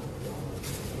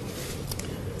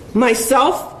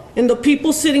 Myself and the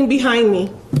people sitting behind me,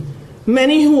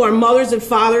 many who are mothers and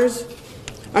fathers,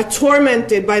 are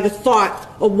tormented by the thought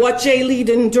of what Jailyn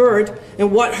endured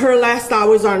and what her last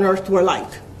hours on earth were like.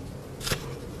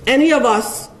 Any of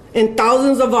us and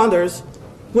thousands of others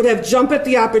would have jumped at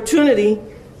the opportunity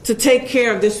to take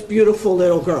care of this beautiful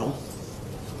little girl.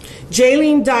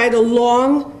 Jailyn died a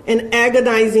long and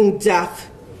agonizing death,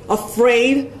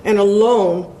 afraid and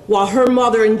alone, while her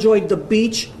mother enjoyed the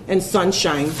beach and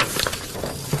sunshine.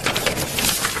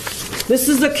 This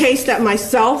is a case that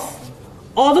myself,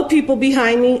 all the people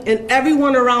behind me, and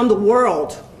everyone around the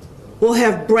world will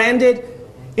have branded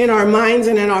in our minds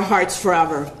and in our hearts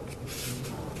forever.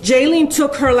 Jailyn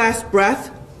took her last breath,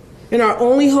 and our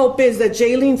only hope is that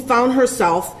Jailyn found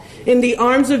herself in the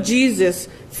arms of Jesus,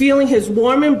 feeling his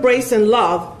warm embrace and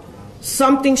love,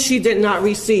 something she did not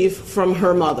receive from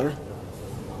her mother.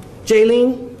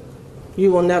 Jailyn,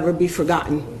 you will never be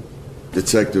forgotten.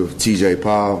 Detective T.J.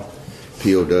 Powell,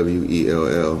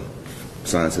 P-O-W-E-L-L,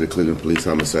 assigned to the Cleveland Police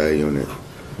Homicide Unit.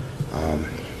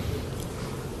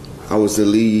 I was the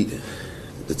lead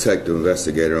detective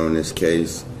investigator on this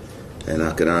case, and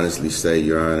I can honestly say,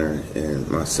 Your Honor,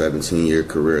 in my 17-year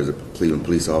career as a Cleveland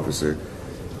police officer,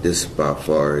 this by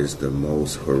far is the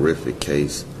most horrific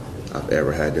case I've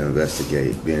ever had to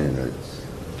investigate.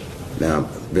 Now,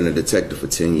 I've been a detective for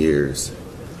 10 years.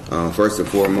 First and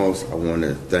foremost, I want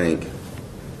to thank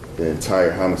the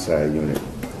entire homicide unit,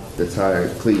 the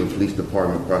entire Cleveland Police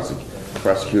Department,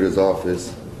 prosecutor's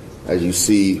office. As you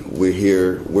see, we're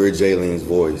here, we're Jailyn's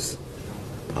voice.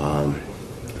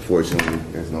 Fortunately,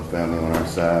 there's no family on our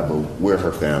side, but we're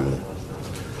her family.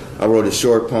 I wrote a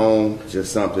short poem,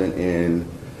 just something in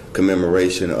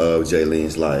commemoration of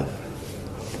Jailyn's life.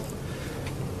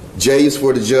 J is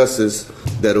for the justice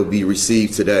that'll be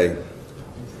received today.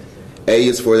 A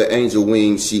is for the angel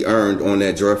wings she earned on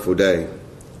that joyful day.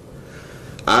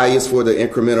 I is for the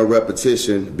incremental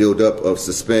repetition, build-up of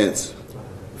suspense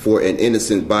for an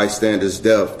innocent bystander's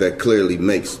death that clearly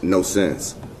makes no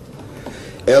sense.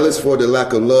 L is for the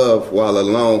lack of love while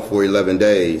alone for 11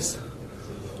 days.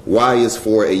 Y is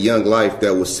for a young life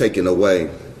that was taken away.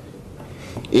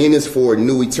 N is for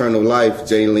new eternal life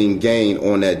Jailyn gained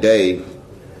on that day.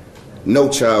 No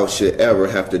child should ever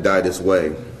have to die this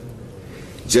way.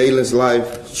 Jailyn's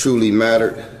life truly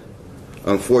mattered.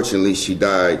 Unfortunately, she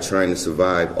died trying to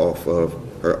survive off of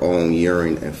her own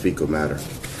urine and fecal matter.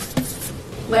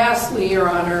 Lastly, Your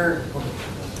Honor,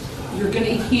 you're going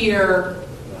to hear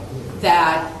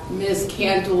that Ms.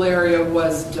 Candelario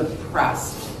was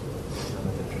depressed.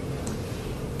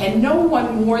 And no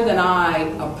one more than I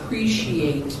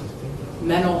appreciate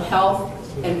mental health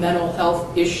and mental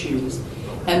health issues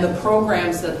and the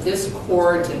programs that this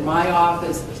court and my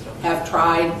office have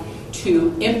tried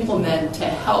to implement to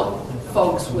help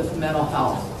folks with mental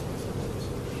health.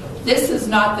 This is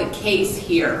not the case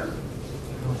here.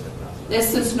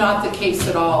 This is not the case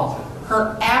at all.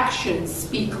 Her actions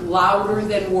speak louder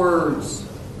than words.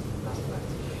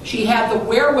 She had the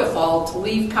wherewithal to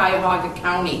leave Cuyahoga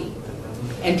County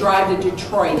and drive to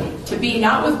Detroit, to be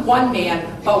not with one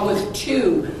man, but with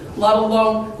two, let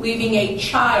alone leaving a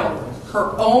child,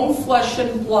 her own flesh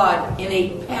and blood, in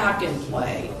a pack and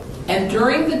play. And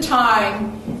during the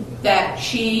time that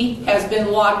she has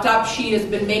been locked up, she has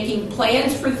been making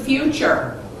plans for the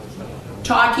future,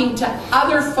 talking to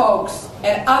other folks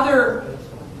at other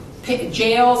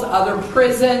jails, other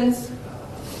prisons.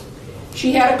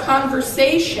 She had a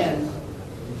conversation,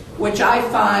 which I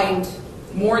find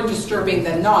more disturbing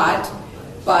than not,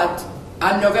 but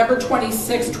on November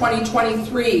 26,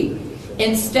 2023,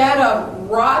 instead of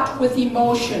wrought with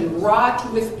emotion,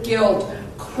 wrought with guilt,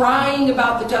 crying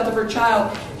about the death of her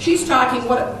child, she's talking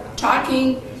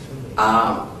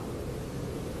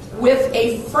with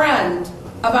a friend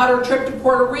about her trip to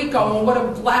Puerto Rico and what a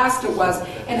blast it was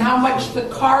and how much the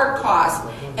car cost,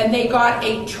 and they got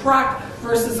a truck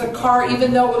versus a car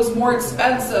even though it was more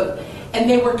expensive, and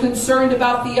they were concerned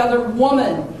about the other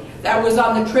woman that was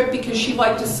on the trip because she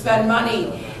liked to spend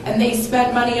money, and they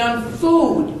spent money on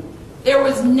food. There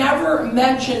was never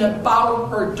mention about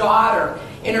her daughter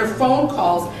in her phone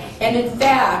calls, and in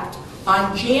fact,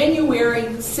 on January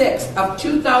 6th of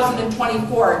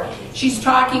 2024, she's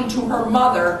talking to her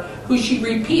mother, who she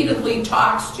repeatedly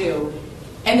talks to,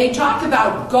 and they talk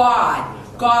about God.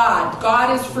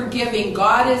 God is forgiving,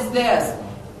 God is this.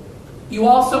 You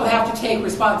also have to take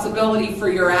responsibility for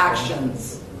your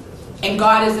actions, and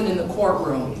God isn't in the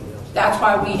courtroom. That's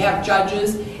why we have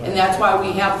judges, and that's why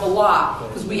we have the law,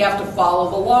 because we have to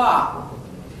follow the law.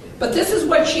 But this is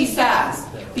what she says,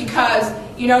 because,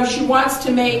 you know, she wants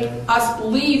to make us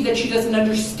believe that she doesn't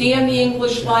understand the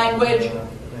English language.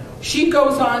 She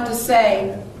goes on to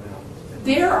say,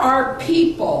 there are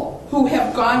people who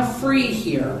have gone free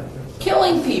here,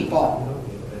 killing people.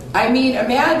 I mean,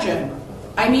 imagine.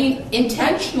 I mean,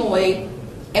 intentionally,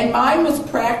 and mine was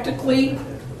practically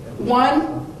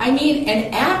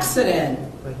an accident.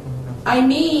 I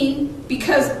mean,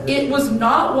 because it was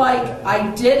not like I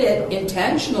did it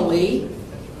intentionally.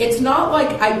 It's not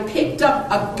like I picked up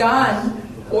a gun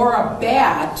or a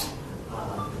bat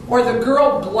or the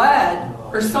girl bled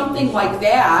or something like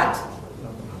that.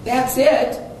 That's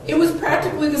it. It was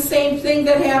practically the same thing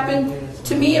that happened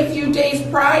to me a few days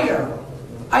prior.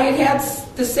 I had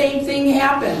the same thing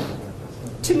happen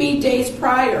to me days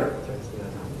prior.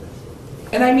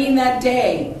 And I mean that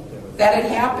day that it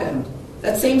happened.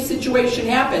 That same situation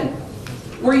happened.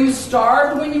 Were you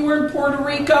starved when you were in Puerto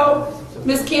Rico,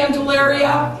 Miss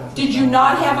Candelario? Did you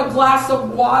not have a glass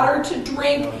of water to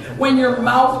drink when your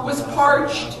mouth was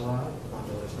parched?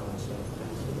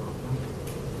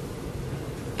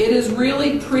 It is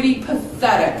really pretty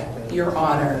pathetic, Your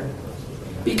Honor.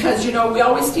 Because, you know, we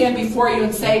always stand before you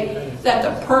and say that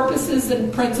the purposes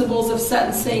and principles of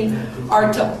sentencing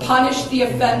are to punish the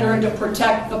offender and to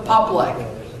protect the public.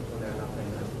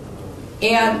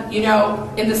 And, you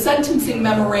know, in the sentencing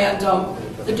memorandum,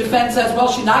 the defense says,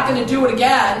 well, she's not going to do it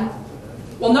again.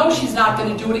 Well, no, she's not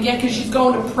going to do it again because she's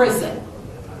going to prison.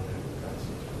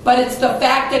 But it's the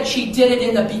fact that she did it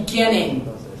in the beginning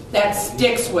that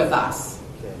sticks with us.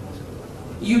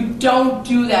 You don't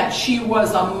do that. She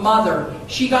was a mother.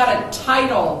 She got a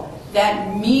title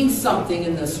that means something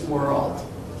in this world.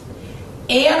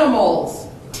 Animals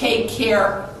take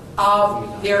care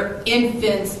of their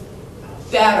infants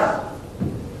better.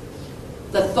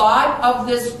 The thought of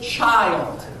this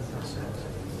child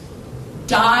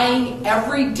dying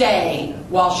every day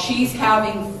while she's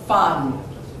having fun,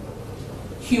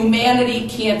 humanity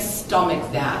can't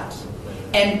stomach that.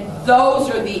 And those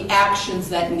are the actions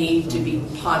that need to be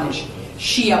punished.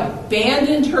 She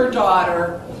abandoned her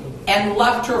daughter and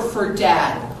left her for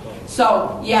dead.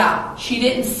 So, yeah, she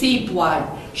didn't see blood.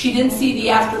 She didn't see the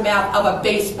aftermath of a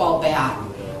baseball bat.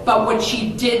 But what she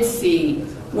did see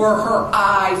were her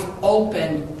eyes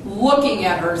open, looking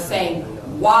at her, saying,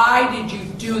 "Why did you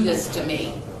do this to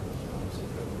me?"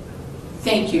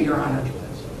 Thank you, Your Honor.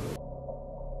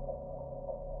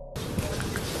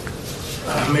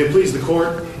 May it please the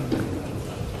court,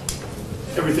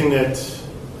 everything that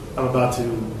I'm about to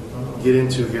get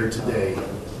into here today,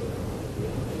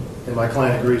 and my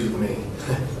client agrees with me,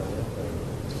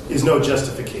 is no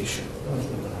justification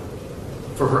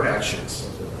for her actions.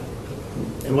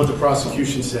 And what the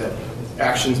prosecution said,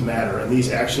 actions matter, and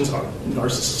these actions are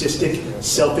narcissistic,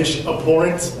 selfish,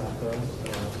 abhorrent,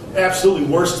 absolutely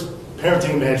worst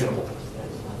parenting imaginable.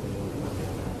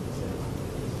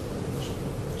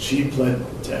 She pled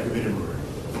to aggravated murder.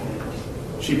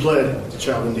 She pled to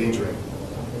child endangering.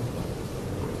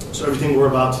 So everything we're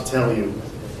about to tell you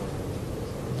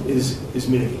is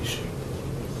mitigation.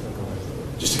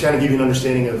 Just to kind of give you an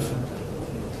understanding of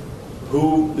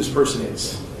who this person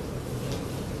is.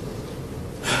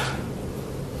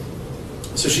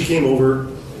 So she came over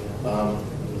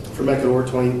from Ecuador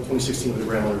 2016 with her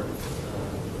grandmother.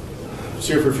 She was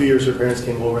here for a few years. Her parents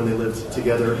came over and they lived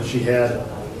together. She had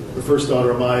her first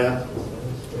daughter, Amaya,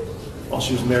 while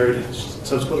she was married. She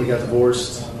subsequently got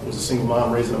divorced, was a single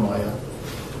mom raising Amaya.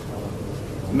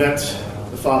 Met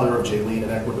the father of Jailyn in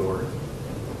Ecuador.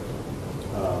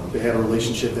 They had a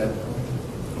relationship that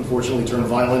unfortunately turned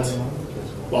violent.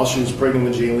 While she was pregnant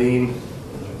with Jailyn,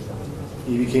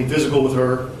 he became physical with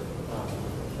her.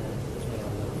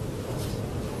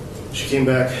 She came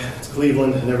back to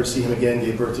Cleveland and never to see him again,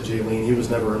 gave birth to Jailyn. He was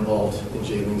never involved in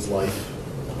Jailyn's life.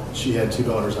 She had 2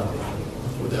 daughters on her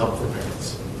with the help of her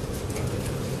parents.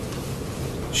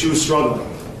 She was struggling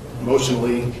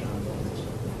emotionally,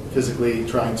 physically,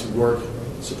 trying to work,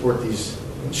 support these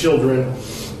children.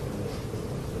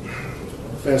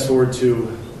 Fast forward to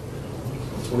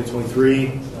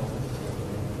 2023.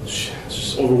 It's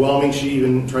just overwhelming. She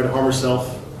even tried to harm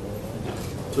herself.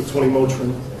 Took 20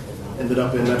 Motrin. Ended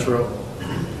up in Metro.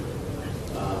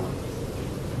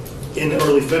 In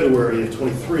early February of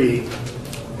 23,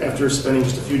 after spending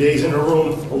just a few days in her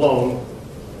room alone,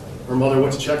 her mother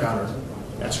went to check on her,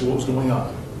 asked her what was going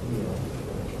on.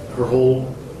 Her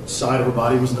whole side of her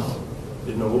body was numb.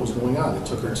 Didn't know what was going on. They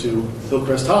took her to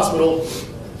Hillcrest Hospital.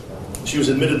 She was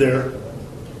admitted there,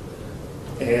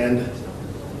 and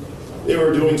they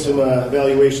were doing some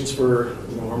evaluations for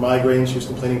her migraine. She was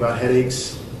complaining about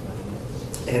headaches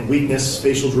and weakness,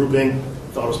 facial drooping,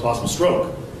 thought it was possible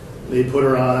stroke. They put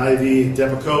her on IV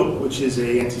Depakote, which is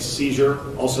an anti-seizure,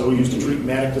 also used to treat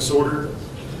manic disorder.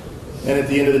 And at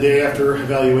the end of the day, after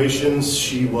evaluations,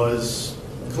 she was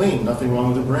clean, nothing wrong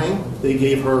with her brain. They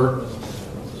gave her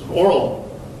oral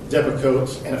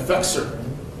Depakote and Effexor,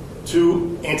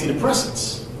 2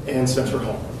 antidepressants, and sent her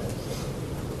home.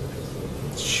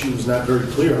 She was not very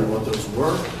clear on what those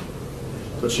were,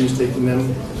 but she was taking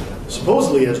them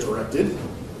supposedly as directed.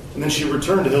 And then she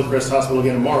returned to Hillcrest Hospital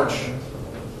again in March,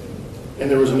 and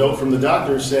there was a note from the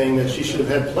doctor saying that she should have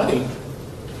had plenty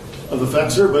of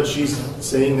Effexor, but she's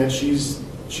saying that she's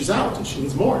out and she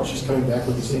needs more, and she's coming back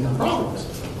with these same problems.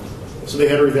 So they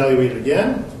had her evaluated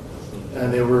again,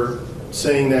 and they were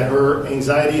saying that her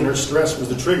anxiety and her stress was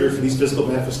the trigger for these physical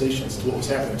manifestations to what was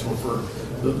happening to her, for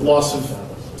the loss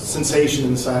of sensation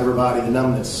in the side of her body, the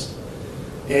numbness.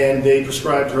 And they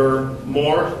prescribed her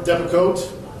more Depakote,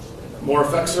 more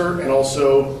Effexor, and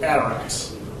also Atarax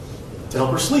to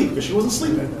help her sleep, because she wasn't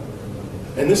sleeping.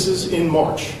 And this is in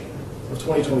March of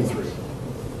 2023.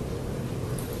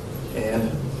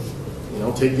 And,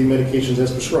 take the medications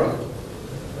as prescribed.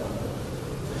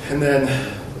 And then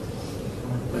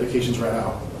medications ran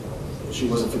out. She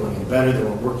wasn't feeling any better. They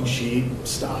weren't working. She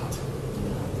stopped.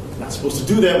 Not supposed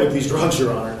to do that with these drugs,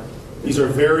 Your Honor. These are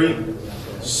very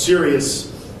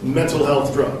serious mental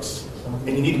health drugs.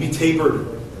 And you need to be tapered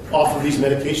off of these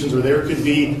medications, or there could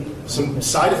be some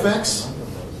side effects.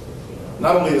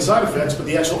 Not only the side effects, but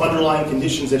the actual underlying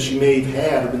conditions that she may have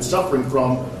had or been suffering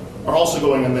from are also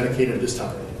going unmedicated at this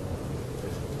time.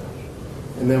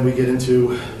 And then we get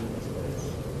into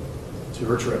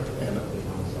her trip. And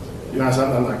to be honest,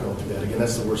 I'm not going through that again.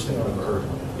 That's the worst thing I've ever heard.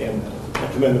 And I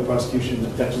commend the prosecution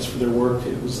and detectives for their work.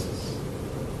 It was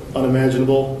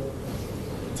unimaginable,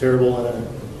 terrible, and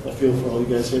I feel for all you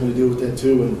guys having to deal with that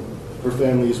too, and her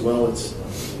family as well. It's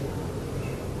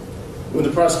when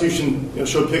the prosecution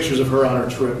showed pictures of her on her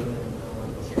trip.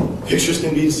 Pictures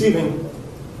can be deceiving.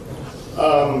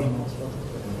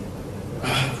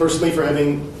 Personally, for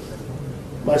having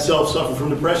myself suffer from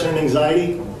depression and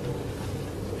anxiety,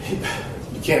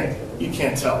 you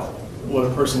can't tell. what a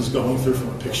person's going through from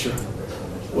a picture,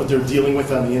 what they're dealing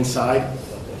with on the inside.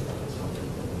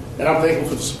 And I'm thankful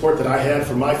for the support that I had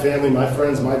from my family, my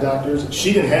friends, my doctors.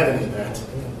 She didn't have any of that.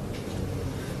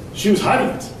 She was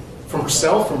hiding it from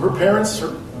herself, from her parents.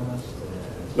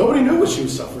 Nobody knew what she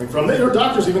was suffering from. Her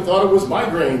doctors even thought it was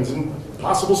migraines and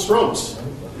possible strokes.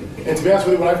 And to be honest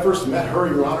with you, when I first met her,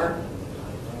 Your Honor,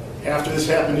 after this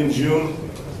happened in June,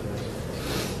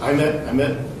 I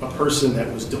met a person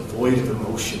that was devoid of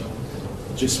emotion.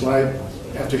 Just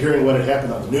after hearing what had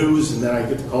happened on the news, and then I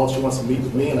get the call, she wants to meet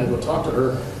with me, and I go talk to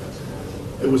her.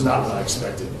 It was not what I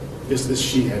expected.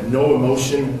 She had no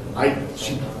emotion.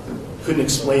 She couldn't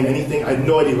explain anything. I had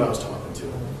no idea who I was talking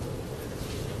to.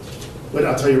 But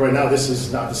I'll tell you right now, this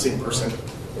is not the same person.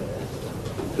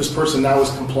 This person now is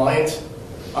compliant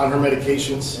on her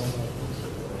medications.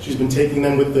 She's been taking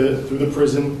them through the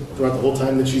prison throughout the whole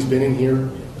time that she's been in here.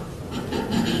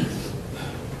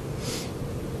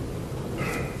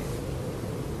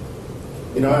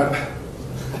 You know,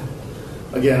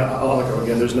 again,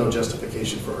 there's no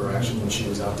justification for her action when she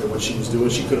was out there, what she was doing.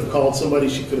 She could have called somebody,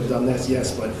 she could have done this,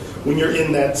 yes, but when you're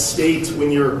in that state,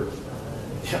 when you're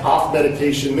off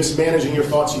medication, mismanaging your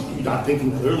thoughts, you're not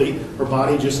thinking clearly. Her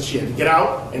body she had to get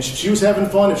out, and she was having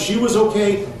fun. If she was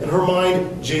okay, in her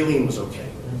mind, Jailyn was okay.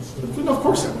 Of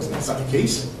course that's not the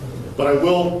case. But I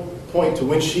will point to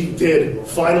when she did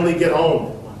finally get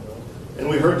home, and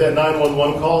we heard that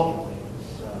 911 call,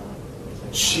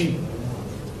 she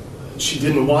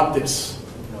didn't want this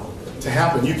to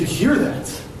happen. You could hear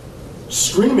that.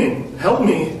 Screaming, help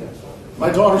me,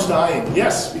 my daughter's dying.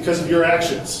 Yes, because of your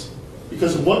actions,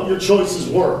 because of what your choices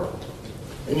were.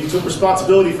 And you took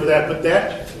responsibility for that, but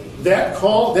that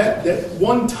call, that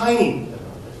one tiny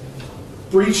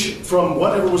breach from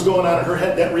whatever was going on in her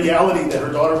head, that reality that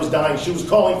her daughter was dying, she was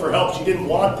calling for help, she didn't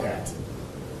want that.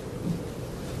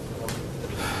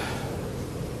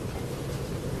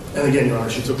 And again, Your Honor,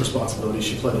 she took responsibility.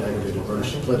 She pled to aggravated murder.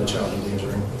 She pled to child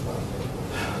endangering.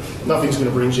 Nothing's going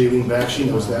to bring Jailyn back. She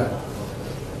knows that.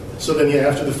 So then,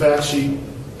 after the fact,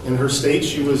 in her state,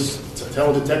 she was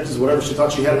telling detectives whatever. She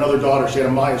thought she had another daughter. She had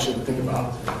a Maya she had to think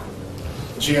about.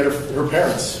 She had her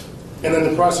parents. And then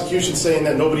the prosecution saying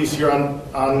that nobody's here on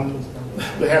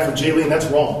behalf of Jailyn. That's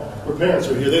wrong. Her parents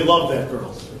are here. They love that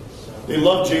girl. They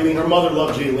love Jailyn. Her mother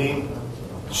loved Jailyn.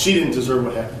 She didn't deserve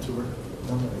what happened to her.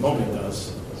 Nobody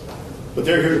does. But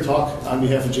they're here to talk on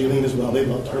behalf of Jailyn as well. They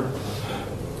loved her.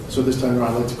 So this time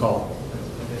around, I'd like to call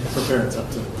her parents up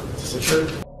to sit here.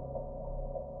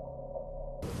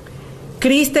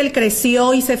 Kristel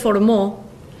creció y se formó.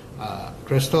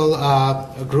 Kristel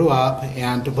grew up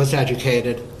and was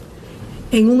educated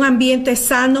en un ambiente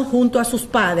sano junto a sus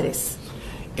padres.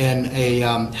 In a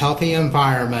healthy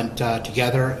environment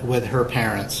together with her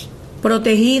parents.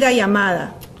 Protegida y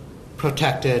amada.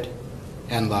 Protected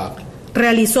and loved.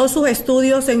 Realizó sus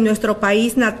estudios en nuestro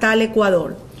país natal,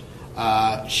 Ecuador.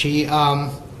 She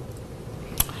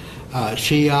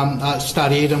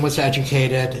studied and was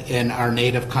educated in our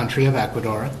native country of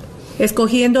Ecuador.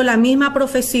 Escogiendo la misma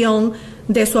profesión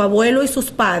de su abuelo y sus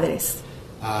padres.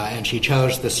 And she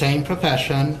chose the same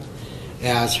profession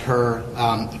as her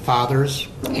fathers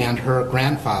and her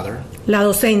grandfather. La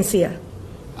docencia.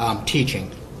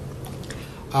 Teaching.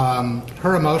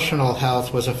 Her emotional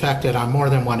health was affected on more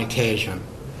than one occasion.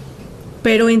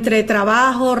 Pero entre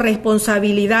trabajo,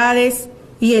 responsabilidades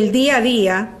y el día a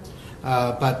día,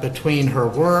 but between her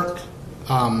work,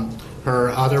 her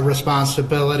other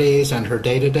responsibilities, and her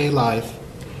day-to-day life,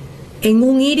 en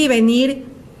un ir y venir,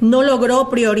 no logró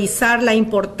priorizar la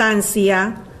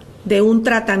importancia de un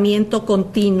tratamiento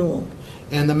continuo.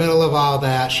 In the middle of all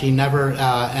that, she never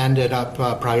ended up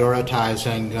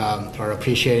prioritizing or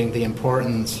appreciating the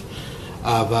importance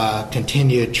of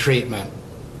continued treatment.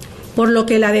 Por lo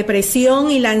que la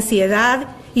depresión y la ansiedad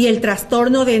y el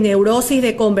trastorno de neurosis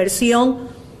de conversión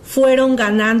fueron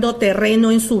ganando terreno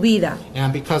en su vida.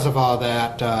 And because of all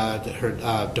that,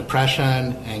 her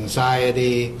depression,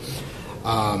 anxiety,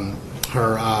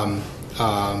 her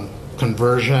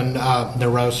conversion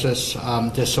neurosis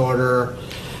disorder,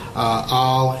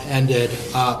 all ended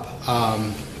up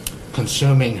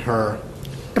consuming her.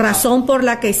 Razón por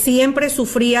la que siempre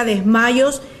sufría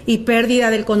desmayos y pérdida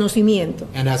del conocimiento.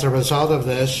 And as a result of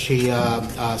this, she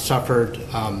suffered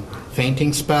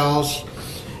fainting spells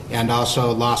and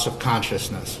also loss of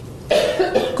consciousness.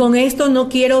 Con esto no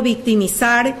quiero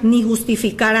victimizar ni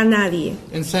justificar a nadie.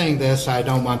 In saying this, I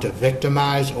don't want to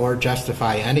victimize or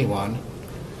justify anyone.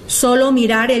 Solo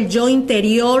mirar el yo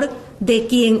interior de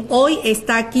quien hoy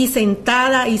está aquí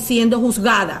sentada y siendo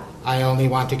juzgada. I only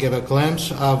want to give a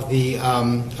glimpse of the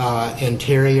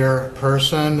interior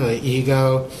person, the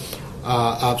ego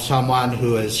of someone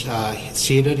who is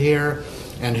seated here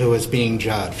and who is being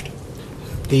judged.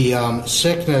 The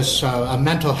sickness, a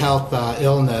mental health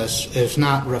illness, is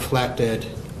not reflected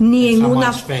Ni en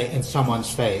una, in someone's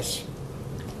face,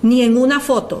 ni en una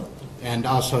foto. and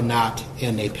also not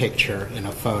in a picture, in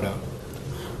a photo.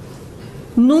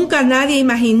 Nunca nadie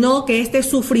imaginó que este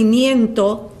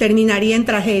sufrimiento terminaría en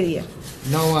tragedia.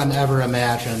 No one ever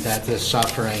imagined that this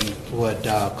suffering would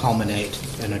culminate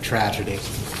in a tragedy.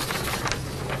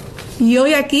 Y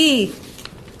hoy aquí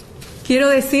quiero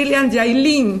decirle a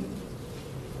Jailyn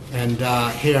And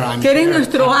here I'm que eres here,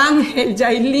 nuestro ángel,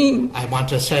 Jailyn. I want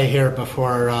to say here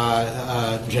before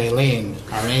Jailyn,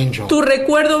 our angel, Tu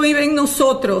recuerdo vive en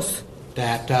nosotros.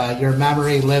 that your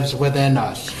memory lives within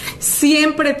us.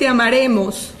 Siempre te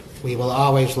amaremos. We will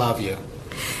always love you.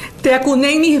 Te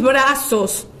acuné en mis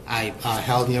brazos. I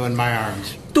held you in my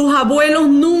arms. Tus abuelos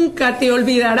nunca te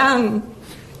olvidarán.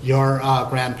 Your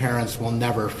grandparents will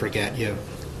never forget you.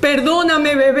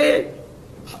 Perdóname, bebé,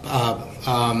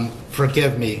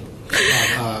 Forgive me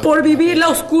por vivir la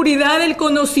oscuridad del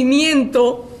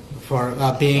conocimiento for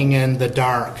being in the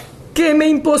dark que me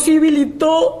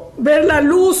imposibilitó ver la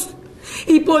luz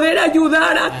y poder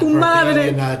ayudar a tu and for being madre.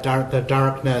 in the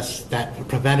darkness that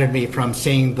prevented me from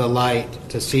seeing the light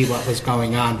to see what was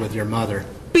going on with your mother.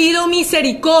 Pido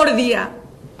misericordia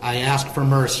I ask for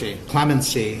mercy,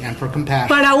 clemency, and for compassion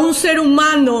para un ser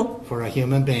humano for a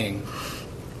human being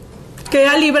que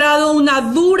ha librado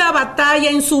una dura batalla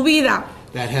en su vida.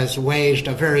 that has waged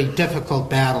a very difficult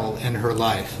battle in her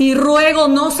life. Y ruego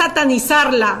no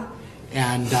satanizarla,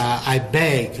 And I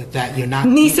beg that you not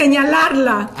ni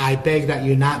señalarla. I beg that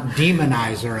you not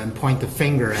demonize her and point the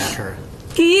finger at her.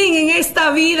 ¿Quién en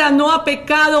esta vida no ha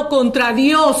pecado contra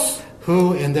Dios?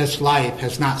 Who in this life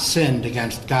has not sinned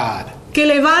against God? Que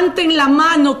levanten la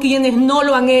mano quienes no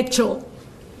lo han hecho.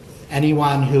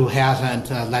 Anyone who hasn't,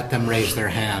 let them raise their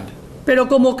hand. Pero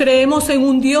como creemos en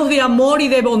un Dios de amor y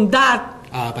de bondad,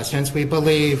 But since we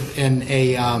believe in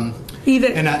a y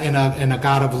de, in a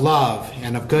God of love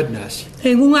and of goodness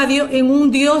en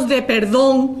un Dios de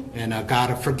perdón, and a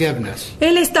God of forgiveness,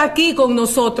 Él está aquí con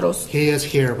nosotros. He is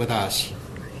here with us.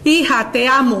 Hija, te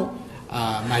amo.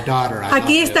 My daughter, I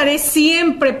Aquí love estaré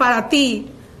siempre para ti.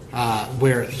 you.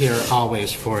 We're here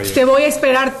always for Te you. voy a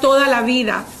esperar toda la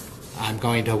vida. I'm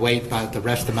going to wait the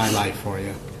rest of my life for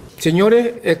you.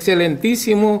 Señores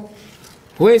excelentísimos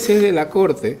jueces de la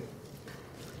Corte,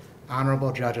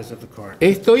 Honorable judges of the court,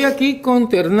 estoy aquí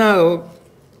consternado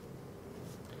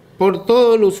por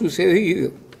todo lo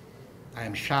sucedido, I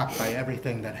am shocked by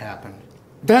everything that happened,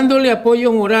 dándole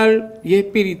apoyo moral y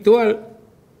espiritual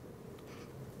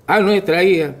a nuestra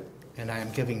hija. and I am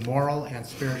giving moral and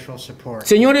spiritual support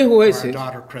Señores to our jueces,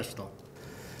 daughter Crystal.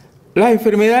 las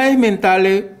enfermedades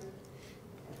mentales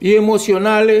y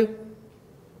emocionales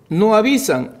no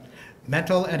avisan.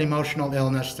 Mental and emotional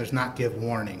illness does not give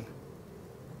warning.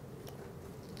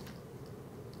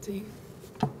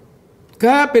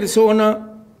 Cada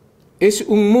persona es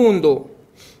un mundo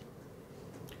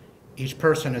Each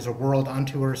person is a world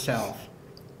unto herself,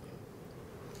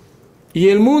 y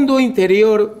el mundo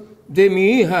interior de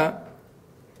mi hija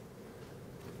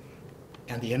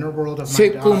and the inner world of my se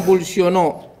daughter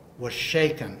convulsionó was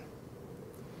shaken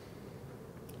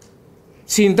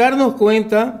sin darnos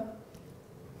cuenta.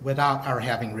 without our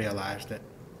having realized it.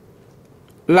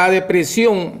 La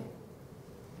depresión,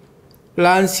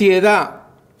 la ansiedad,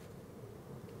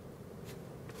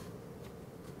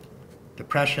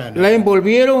 Depression, la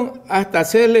envolvieron hasta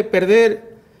hacerle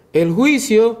perder el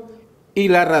juicio y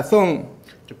la razón.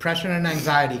 depression and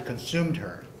anxiety consumed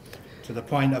her to the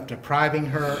point of depriving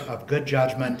her of good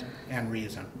judgment and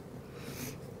reason.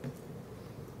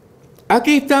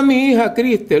 Aquí está mi hija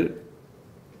Kristel,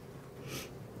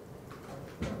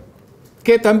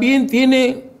 que también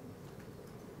tiene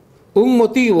un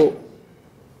motivo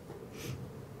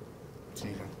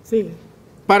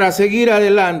para seguir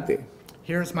adelante.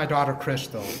 Here's my daughter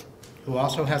Crystal, who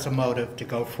also has a motive to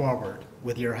go forward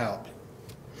with your help.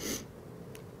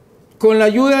 Con la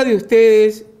ayuda de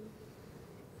ustedes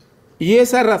y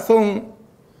esa razón,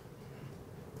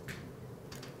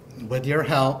 With your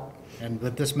help and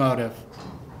with this motive,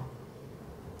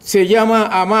 se llama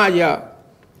Amaya,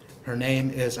 her name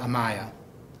is Amaya.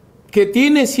 que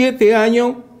tiene 7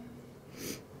 años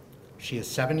She is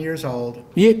 7 years old,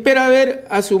 y espera ver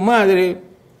a su madre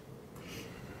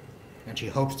and she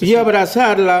hopes to y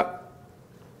abrazarla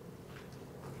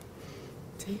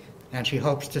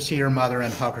see her mother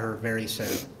and hug her very soon.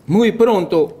 muy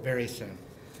pronto. Very soon.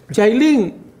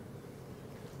 Jailyn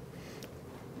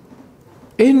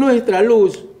es nuestra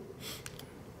luz.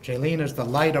 Jailyn is the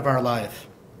light of our life.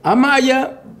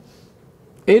 Amaya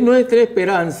es nuestra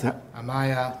esperanza.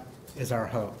 Amaya is our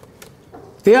hope.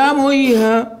 Te amo,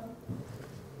 hija.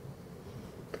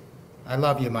 I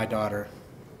love you, my daughter.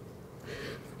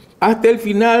 Hasta el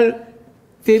final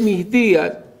de mis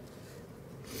días.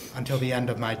 Until the end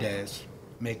of my days.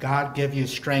 May God give you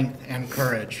strength and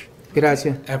courage.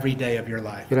 Gracias. Every day of your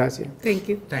life. Gracias. Thank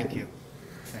you. Thank you.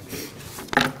 Thank you.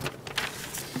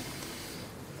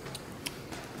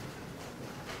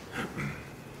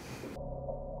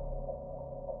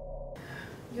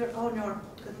 Your Honor,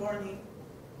 good morning.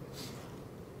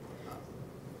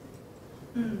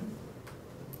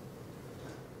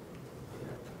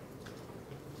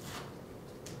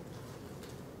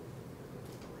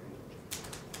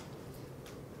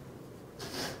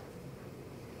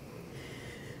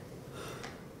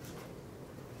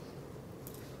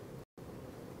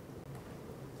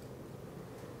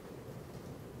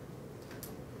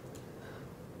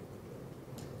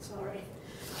 Sorry.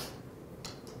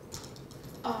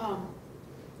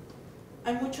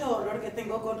 Hay mucho dolor que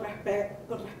tengo con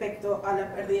respecto a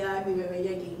la pérdida de mi bebé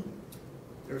Jailyn.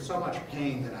 There's so much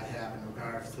pain that I have in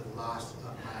regards to the loss of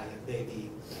my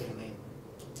baby, Jailyn.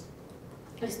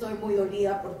 Estoy muy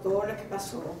dolida por todo lo que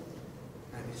pasó.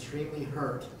 I'm extremely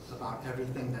hurt about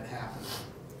everything that happened.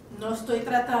 No estoy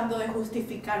tratando de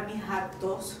justificar mis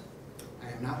actos,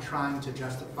 I am not trying to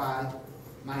justify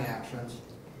my actions,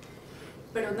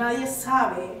 pero nadie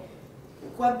sabe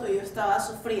cuánto yo estaba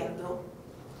sufriendo.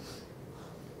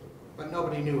 but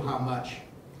nobody knew how much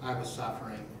I was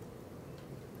suffering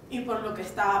Y por lo que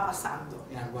estaba pasando.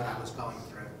 and what I was going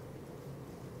through.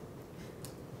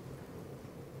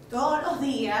 Todos los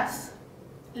días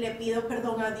le pido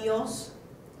perdón a Dios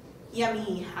y a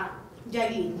mi hija,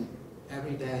 Jailyn.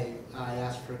 Every day I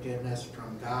ask forgiveness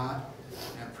from God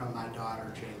and from my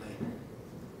daughter, Jailyn.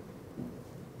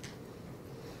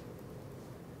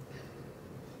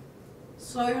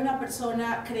 Soy una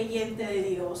persona creyente de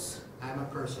Dios I'm a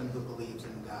person who believes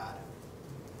in God.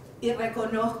 y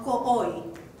reconozco hoy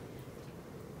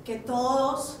que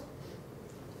todos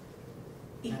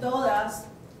y todas,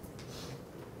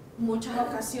 muchas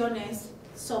ocasiones,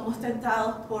 somos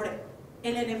tentados por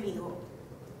el enemigo.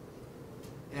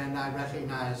 And I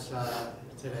recognize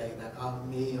today that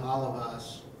all of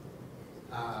us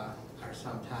are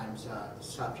sometimes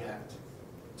subject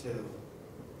to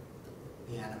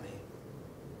the enemy.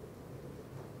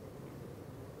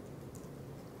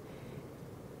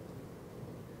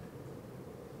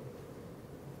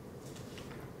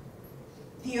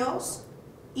 Dios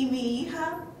y mi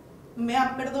hija me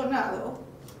han perdonado.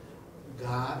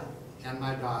 God and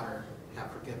my daughter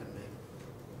have forgiven me.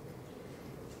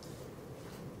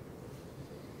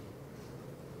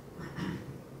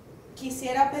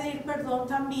 Quisiera pedir perdón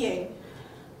también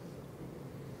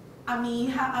a mi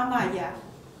hija Amaya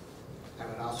I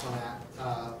would also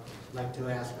like to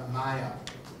ask Amaya,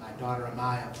 my daughter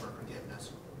Amaya, for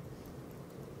forgiveness.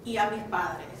 y a mis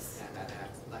padres. And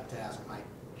I'd like to ask my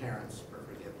parents for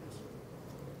forgiveness.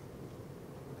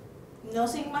 No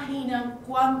se imaginan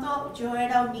cuánto yo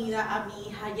era unida a mi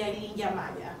hija Jailyn y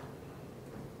Amaya.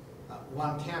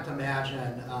 One can't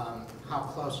imagine how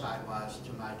close I was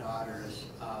to my daughters,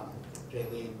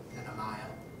 Jailyn and Amaya,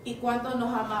 Y cuánto nos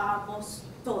amábamos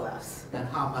todas. and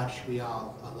how much we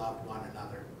all loved one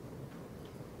another.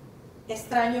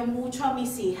 Extraño mucho a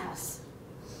mis hijas.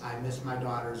 I miss my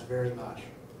daughters very much.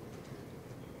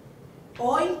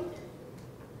 Hoy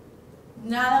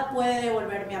nada puede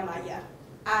devolverme a Maya,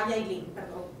 a Jailyn,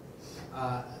 perdón.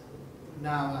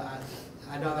 Now,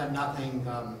 I know that nothing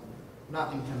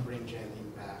can bring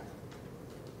Jailyn back.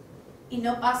 Y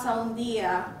no pasa un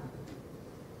día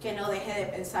que no deje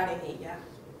de pensar en ella.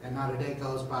 And not a day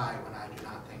goes by when I do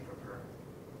not think of her.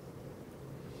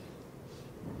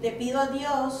 Le pido a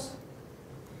Dios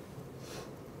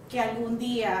que algún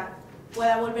día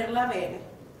pueda volverla a ver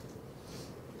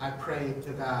I pray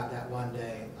to God that one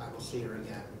day I will see her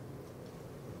again.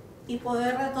 y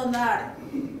poder retornar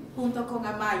junto con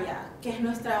Amaya, que es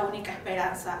nuestra única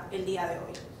esperanza el día de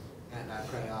hoy. And I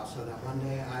pray also that one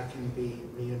day I can be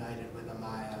reunited with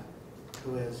Amaya,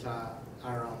 who is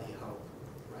our only hope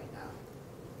right now.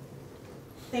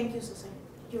 Thank you, Susan.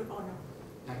 Your Honor.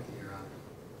 Thank you, Your Honor.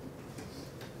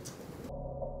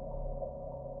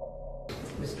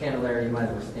 Ms. Candelario, you might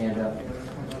as well stand up.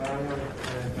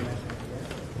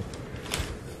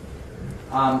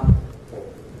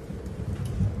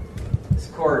 This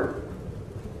court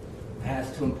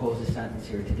has to impose a sentence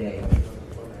here today.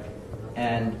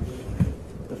 And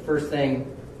the first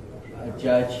thing a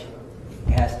judge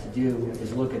has to do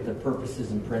is look at the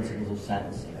purposes and principles of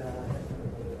sentencing.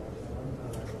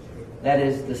 That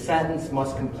is, the sentence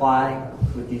must comply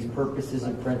with these purposes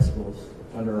and principles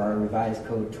under our revised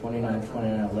code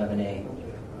 292911A.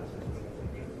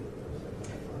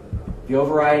 The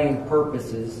overriding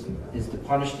purposes is to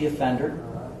punish the offender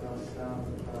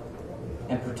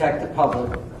and protect the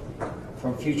public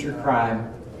from future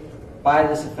crime by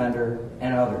this offender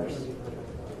and others,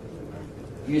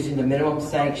 using the minimum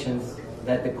sanctions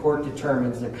that the court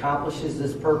determines accomplishes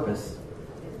this purpose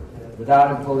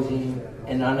without imposing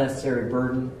an unnecessary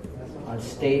burden on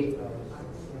state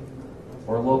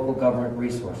or local government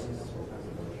resources.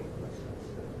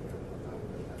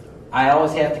 I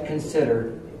always have to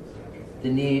consider the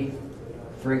need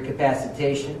for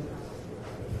incapacitation,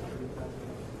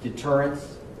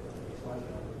 deterrence,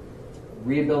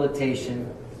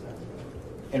 rehabilitation,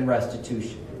 and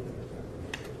restitution.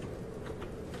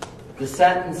 The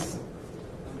sentence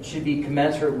should be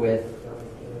commensurate with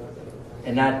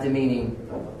and not demeaning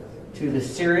to the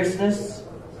seriousness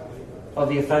of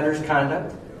the offender's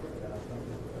conduct,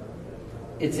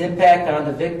 its impact on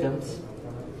the victims,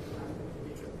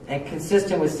 and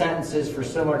consistent with sentences for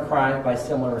similar crimes by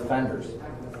similar offenders.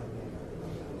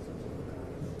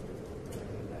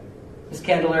 Ms.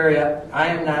 Candelario, I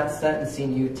am not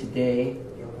sentencing you today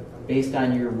based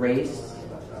on your race,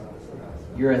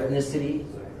 your ethnicity,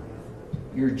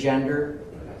 your gender,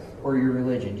 or your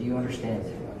religion. Do you understand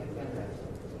that?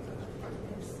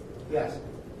 Yes.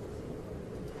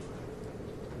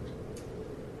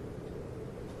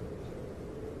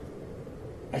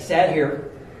 I sat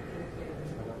here,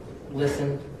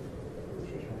 listened,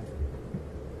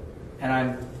 and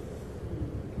I'm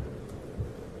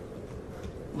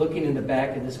looking in the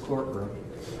back of this courtroom,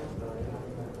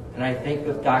 and I think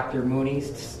of Dr.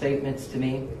 Mooney's statements to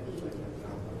me,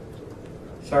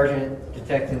 Sergeant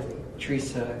Detective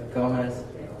Teresa Gomez,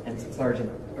 and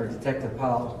Detective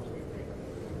Powell,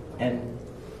 and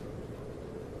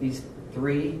these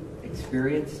three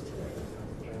experienced,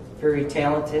 very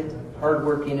talented,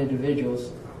 hardworking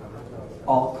individuals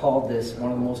all called this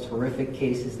one of the most horrific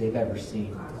cases they've ever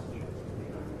seen.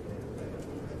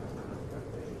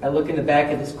 I look in the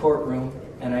back of this courtroom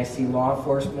and I see law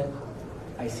enforcement,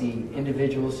 I see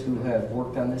individuals who have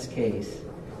worked on this case,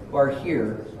 who are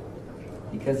here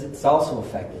because it's also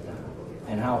affected them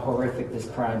and how horrific this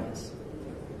crime is.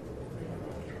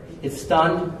 It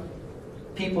stunned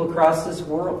people across this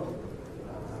world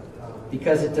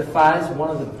because it defies one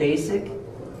of the basic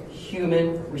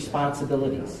human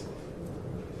responsibilities.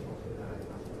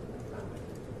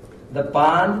 The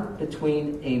bond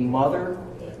between a mother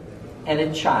and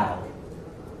a child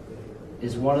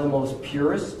is one of the most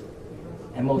purest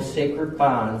and most sacred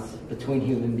bonds between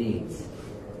human beings.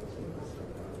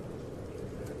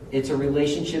 It's a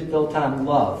relationship built on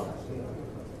love,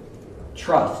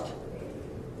 trust,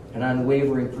 and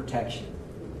unwavering protection.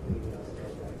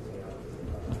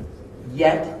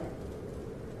 Yet,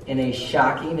 in a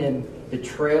shocking and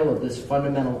betrayal of this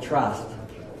fundamental trust,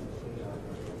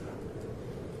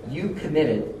 you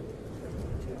committed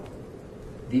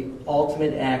the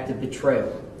ultimate act of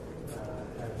betrayal,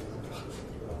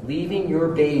 leaving your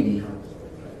baby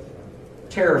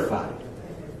terrified,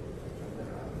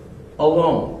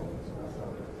 alone,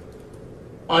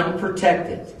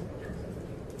 unprotected,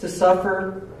 to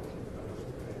suffer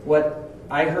what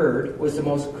I heard was the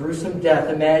most gruesome death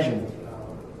imaginable,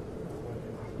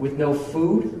 with no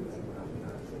food,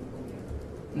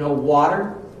 no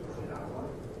water,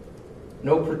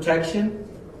 no protection,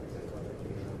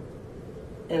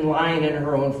 and lying in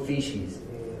her own feces.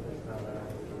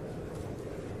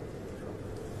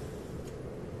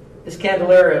 Ms.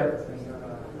 Candelario,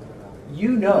 you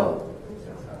know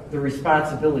the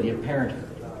responsibility of parenthood.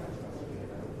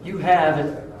 You have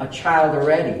a child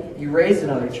already. You raised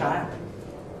another child.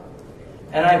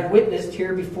 And I've witnessed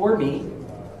here before me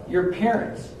your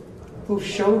parents who've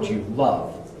showed you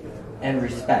love and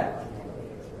respect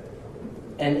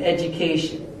and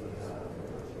education.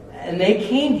 And they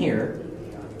came here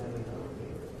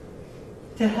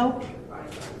to help you,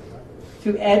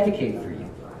 to advocate for you,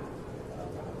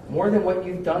 more than what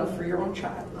you've done for your own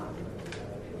child.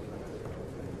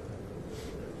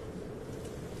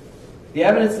 The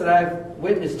evidence that I've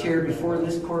witnessed here before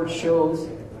this court shows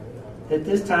that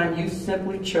this time you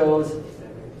simply chose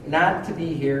not to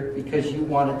be here because you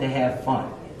wanted to have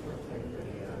fun.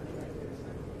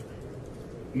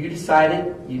 You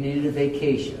decided you needed a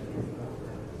vacation.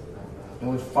 And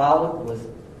what followed was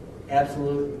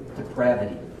absolute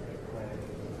depravity.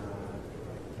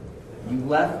 You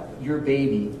left your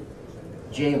baby,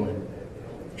 Jailyn,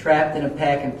 trapped in a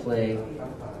pack and play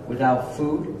without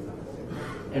food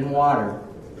and water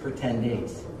for 10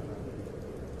 days.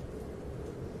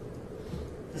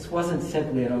 This wasn't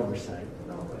simply an oversight.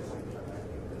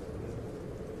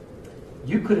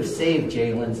 You could have saved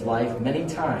Jailyn's life many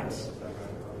times.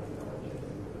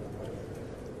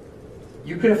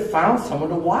 You could have found someone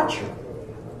to watch her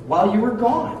while you were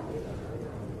gone.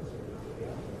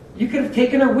 You could have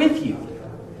taken her with you.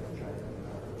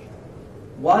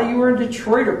 While you were in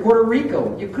Detroit or Puerto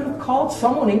Rico, you could have called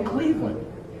someone in Cleveland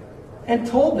and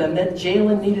told them that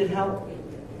Jailyn needed help.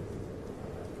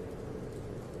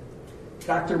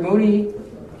 Dr. Mooney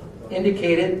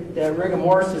indicated that rigor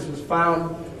mortis was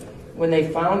found when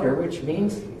they found her, which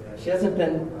means she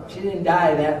didn't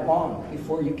die that long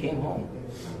before you came home.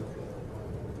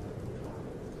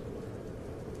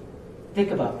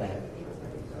 Think about that.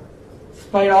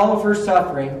 Despite all of her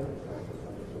suffering,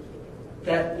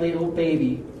 that little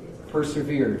baby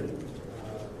persevered,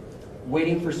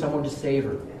 waiting for someone to save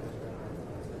her.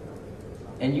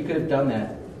 And you could have done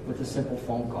that with a simple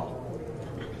phone call.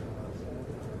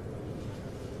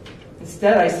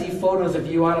 Instead, I see photos of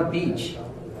you on a beach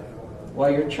while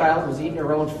your child was eating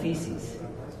her own feces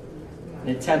in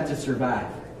an attempt to survive.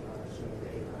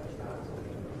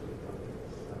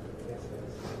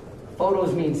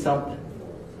 Photos mean something.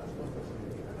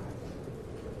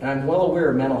 And I'm well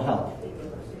aware of mental health,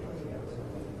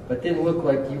 but didn't look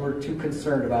like you were too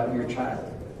concerned about your child.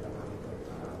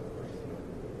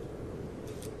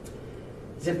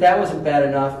 As if that wasn't bad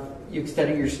enough, you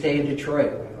extended your stay in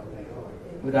Detroit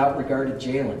without regard to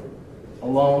Jailyn,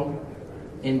 alone,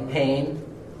 in pain,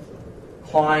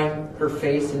 clawing her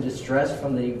face in distress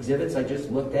from the exhibits I just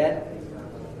looked at,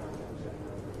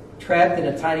 trapped in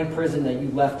a tiny prison that you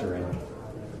left her in.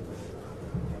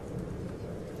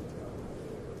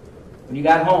 When you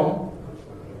got home,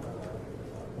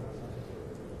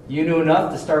 you knew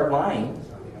enough to start lying.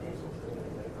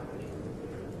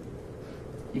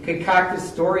 You concocted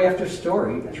story after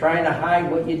story, trying to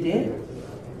hide what you did.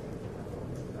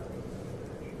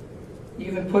 You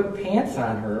even put pants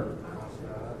on her,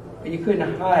 but you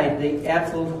couldn't hide the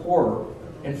absolute horror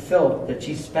and filth that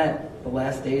she spent the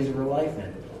last days of her life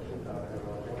in.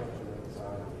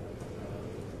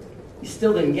 You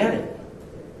still didn't get it.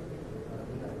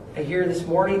 I hear this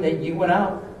morning that you went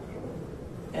out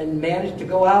and managed to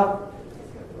go out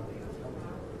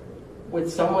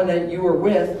with someone that you were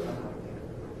with,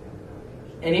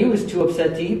 and he was too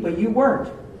upset to eat, but you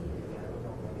weren't.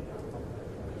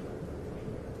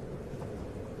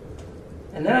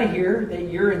 And then I hear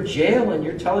that you're in jail and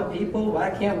you're telling people, I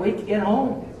can't wait to get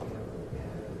home.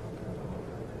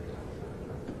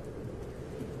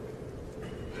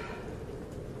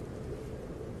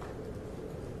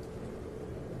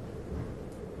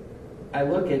 I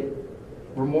look at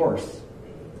remorse.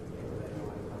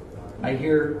 I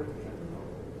hear,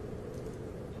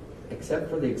 except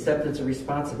for the acceptance of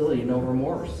responsibility, no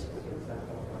remorse.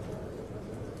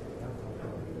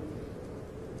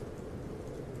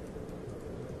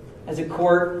 As a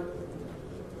court,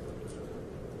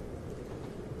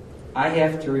 I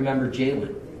have to remember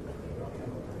Jailyn,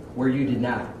 where you did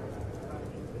not.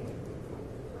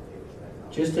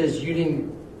 Just as you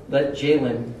didn't let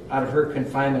Jailyn out of her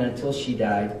confinement until she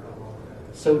died,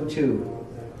 so too,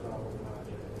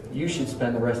 you should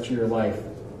spend the rest of your life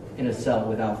in a cell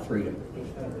without freedom.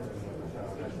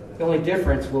 The only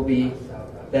difference will be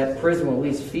that prison will at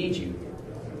least feed you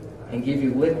and give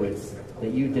you liquids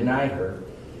that you denied her.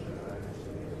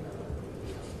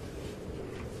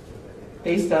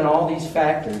 Based on all these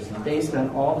factors, and based on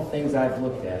all the things I've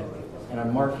looked at, and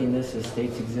I'm marking this as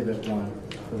State's Exhibit 1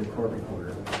 for the court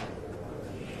reporter.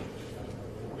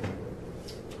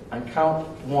 On count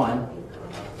 1,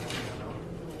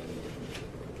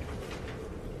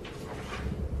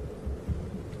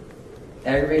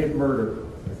 aggravated murder,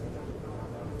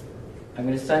 I'm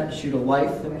going to sentence you to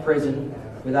life in prison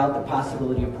without the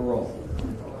possibility of parole.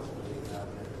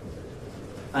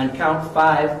 On count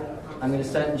 5, I'm going to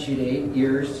sentence you to 8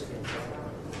 years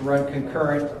to run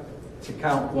concurrent to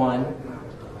count 1.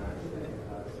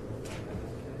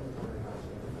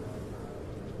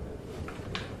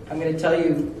 I'm going to tell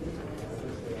you,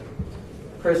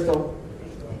 Kristel,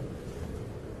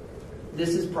 this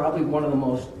is probably one of the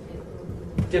most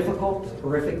difficult,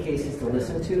 horrific cases to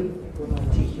listen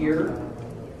to hear,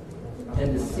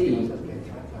 and to see.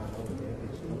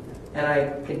 And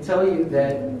I can tell you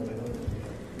that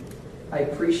I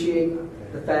appreciate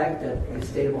the fact that the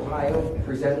state of Ohio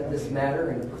presented this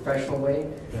matter in a professional way,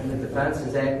 and the defense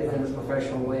has acted in a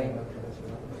professional way.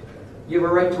 You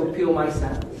have a right to appeal my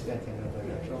sentence. Do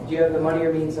you have the money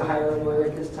or means to hire a lawyer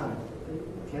at this time?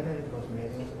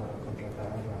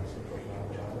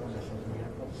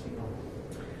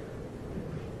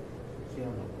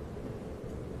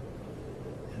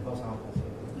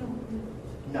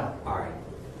 No. All right.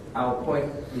 I'll appoint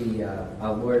a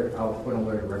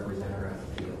lawyer to represent her on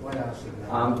appeal. What else?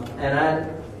 And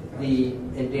on the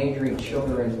endangering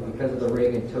children, because of the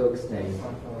Reagan-Tokes thing,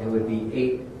 it would be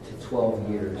 8 to 12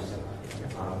 years.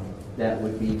 That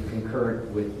would be concurrent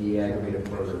with the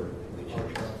aggravated murder, which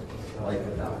is life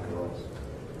without parole.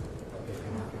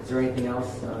 Is there anything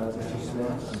else, Mr.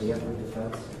 Smith, on behalf of the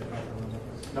defense?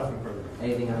 Nothing further.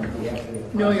 Anything on behalf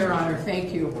of the No, Your Honor.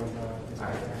 Thank you. All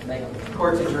right. Thank you.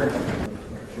 Court's adjourned.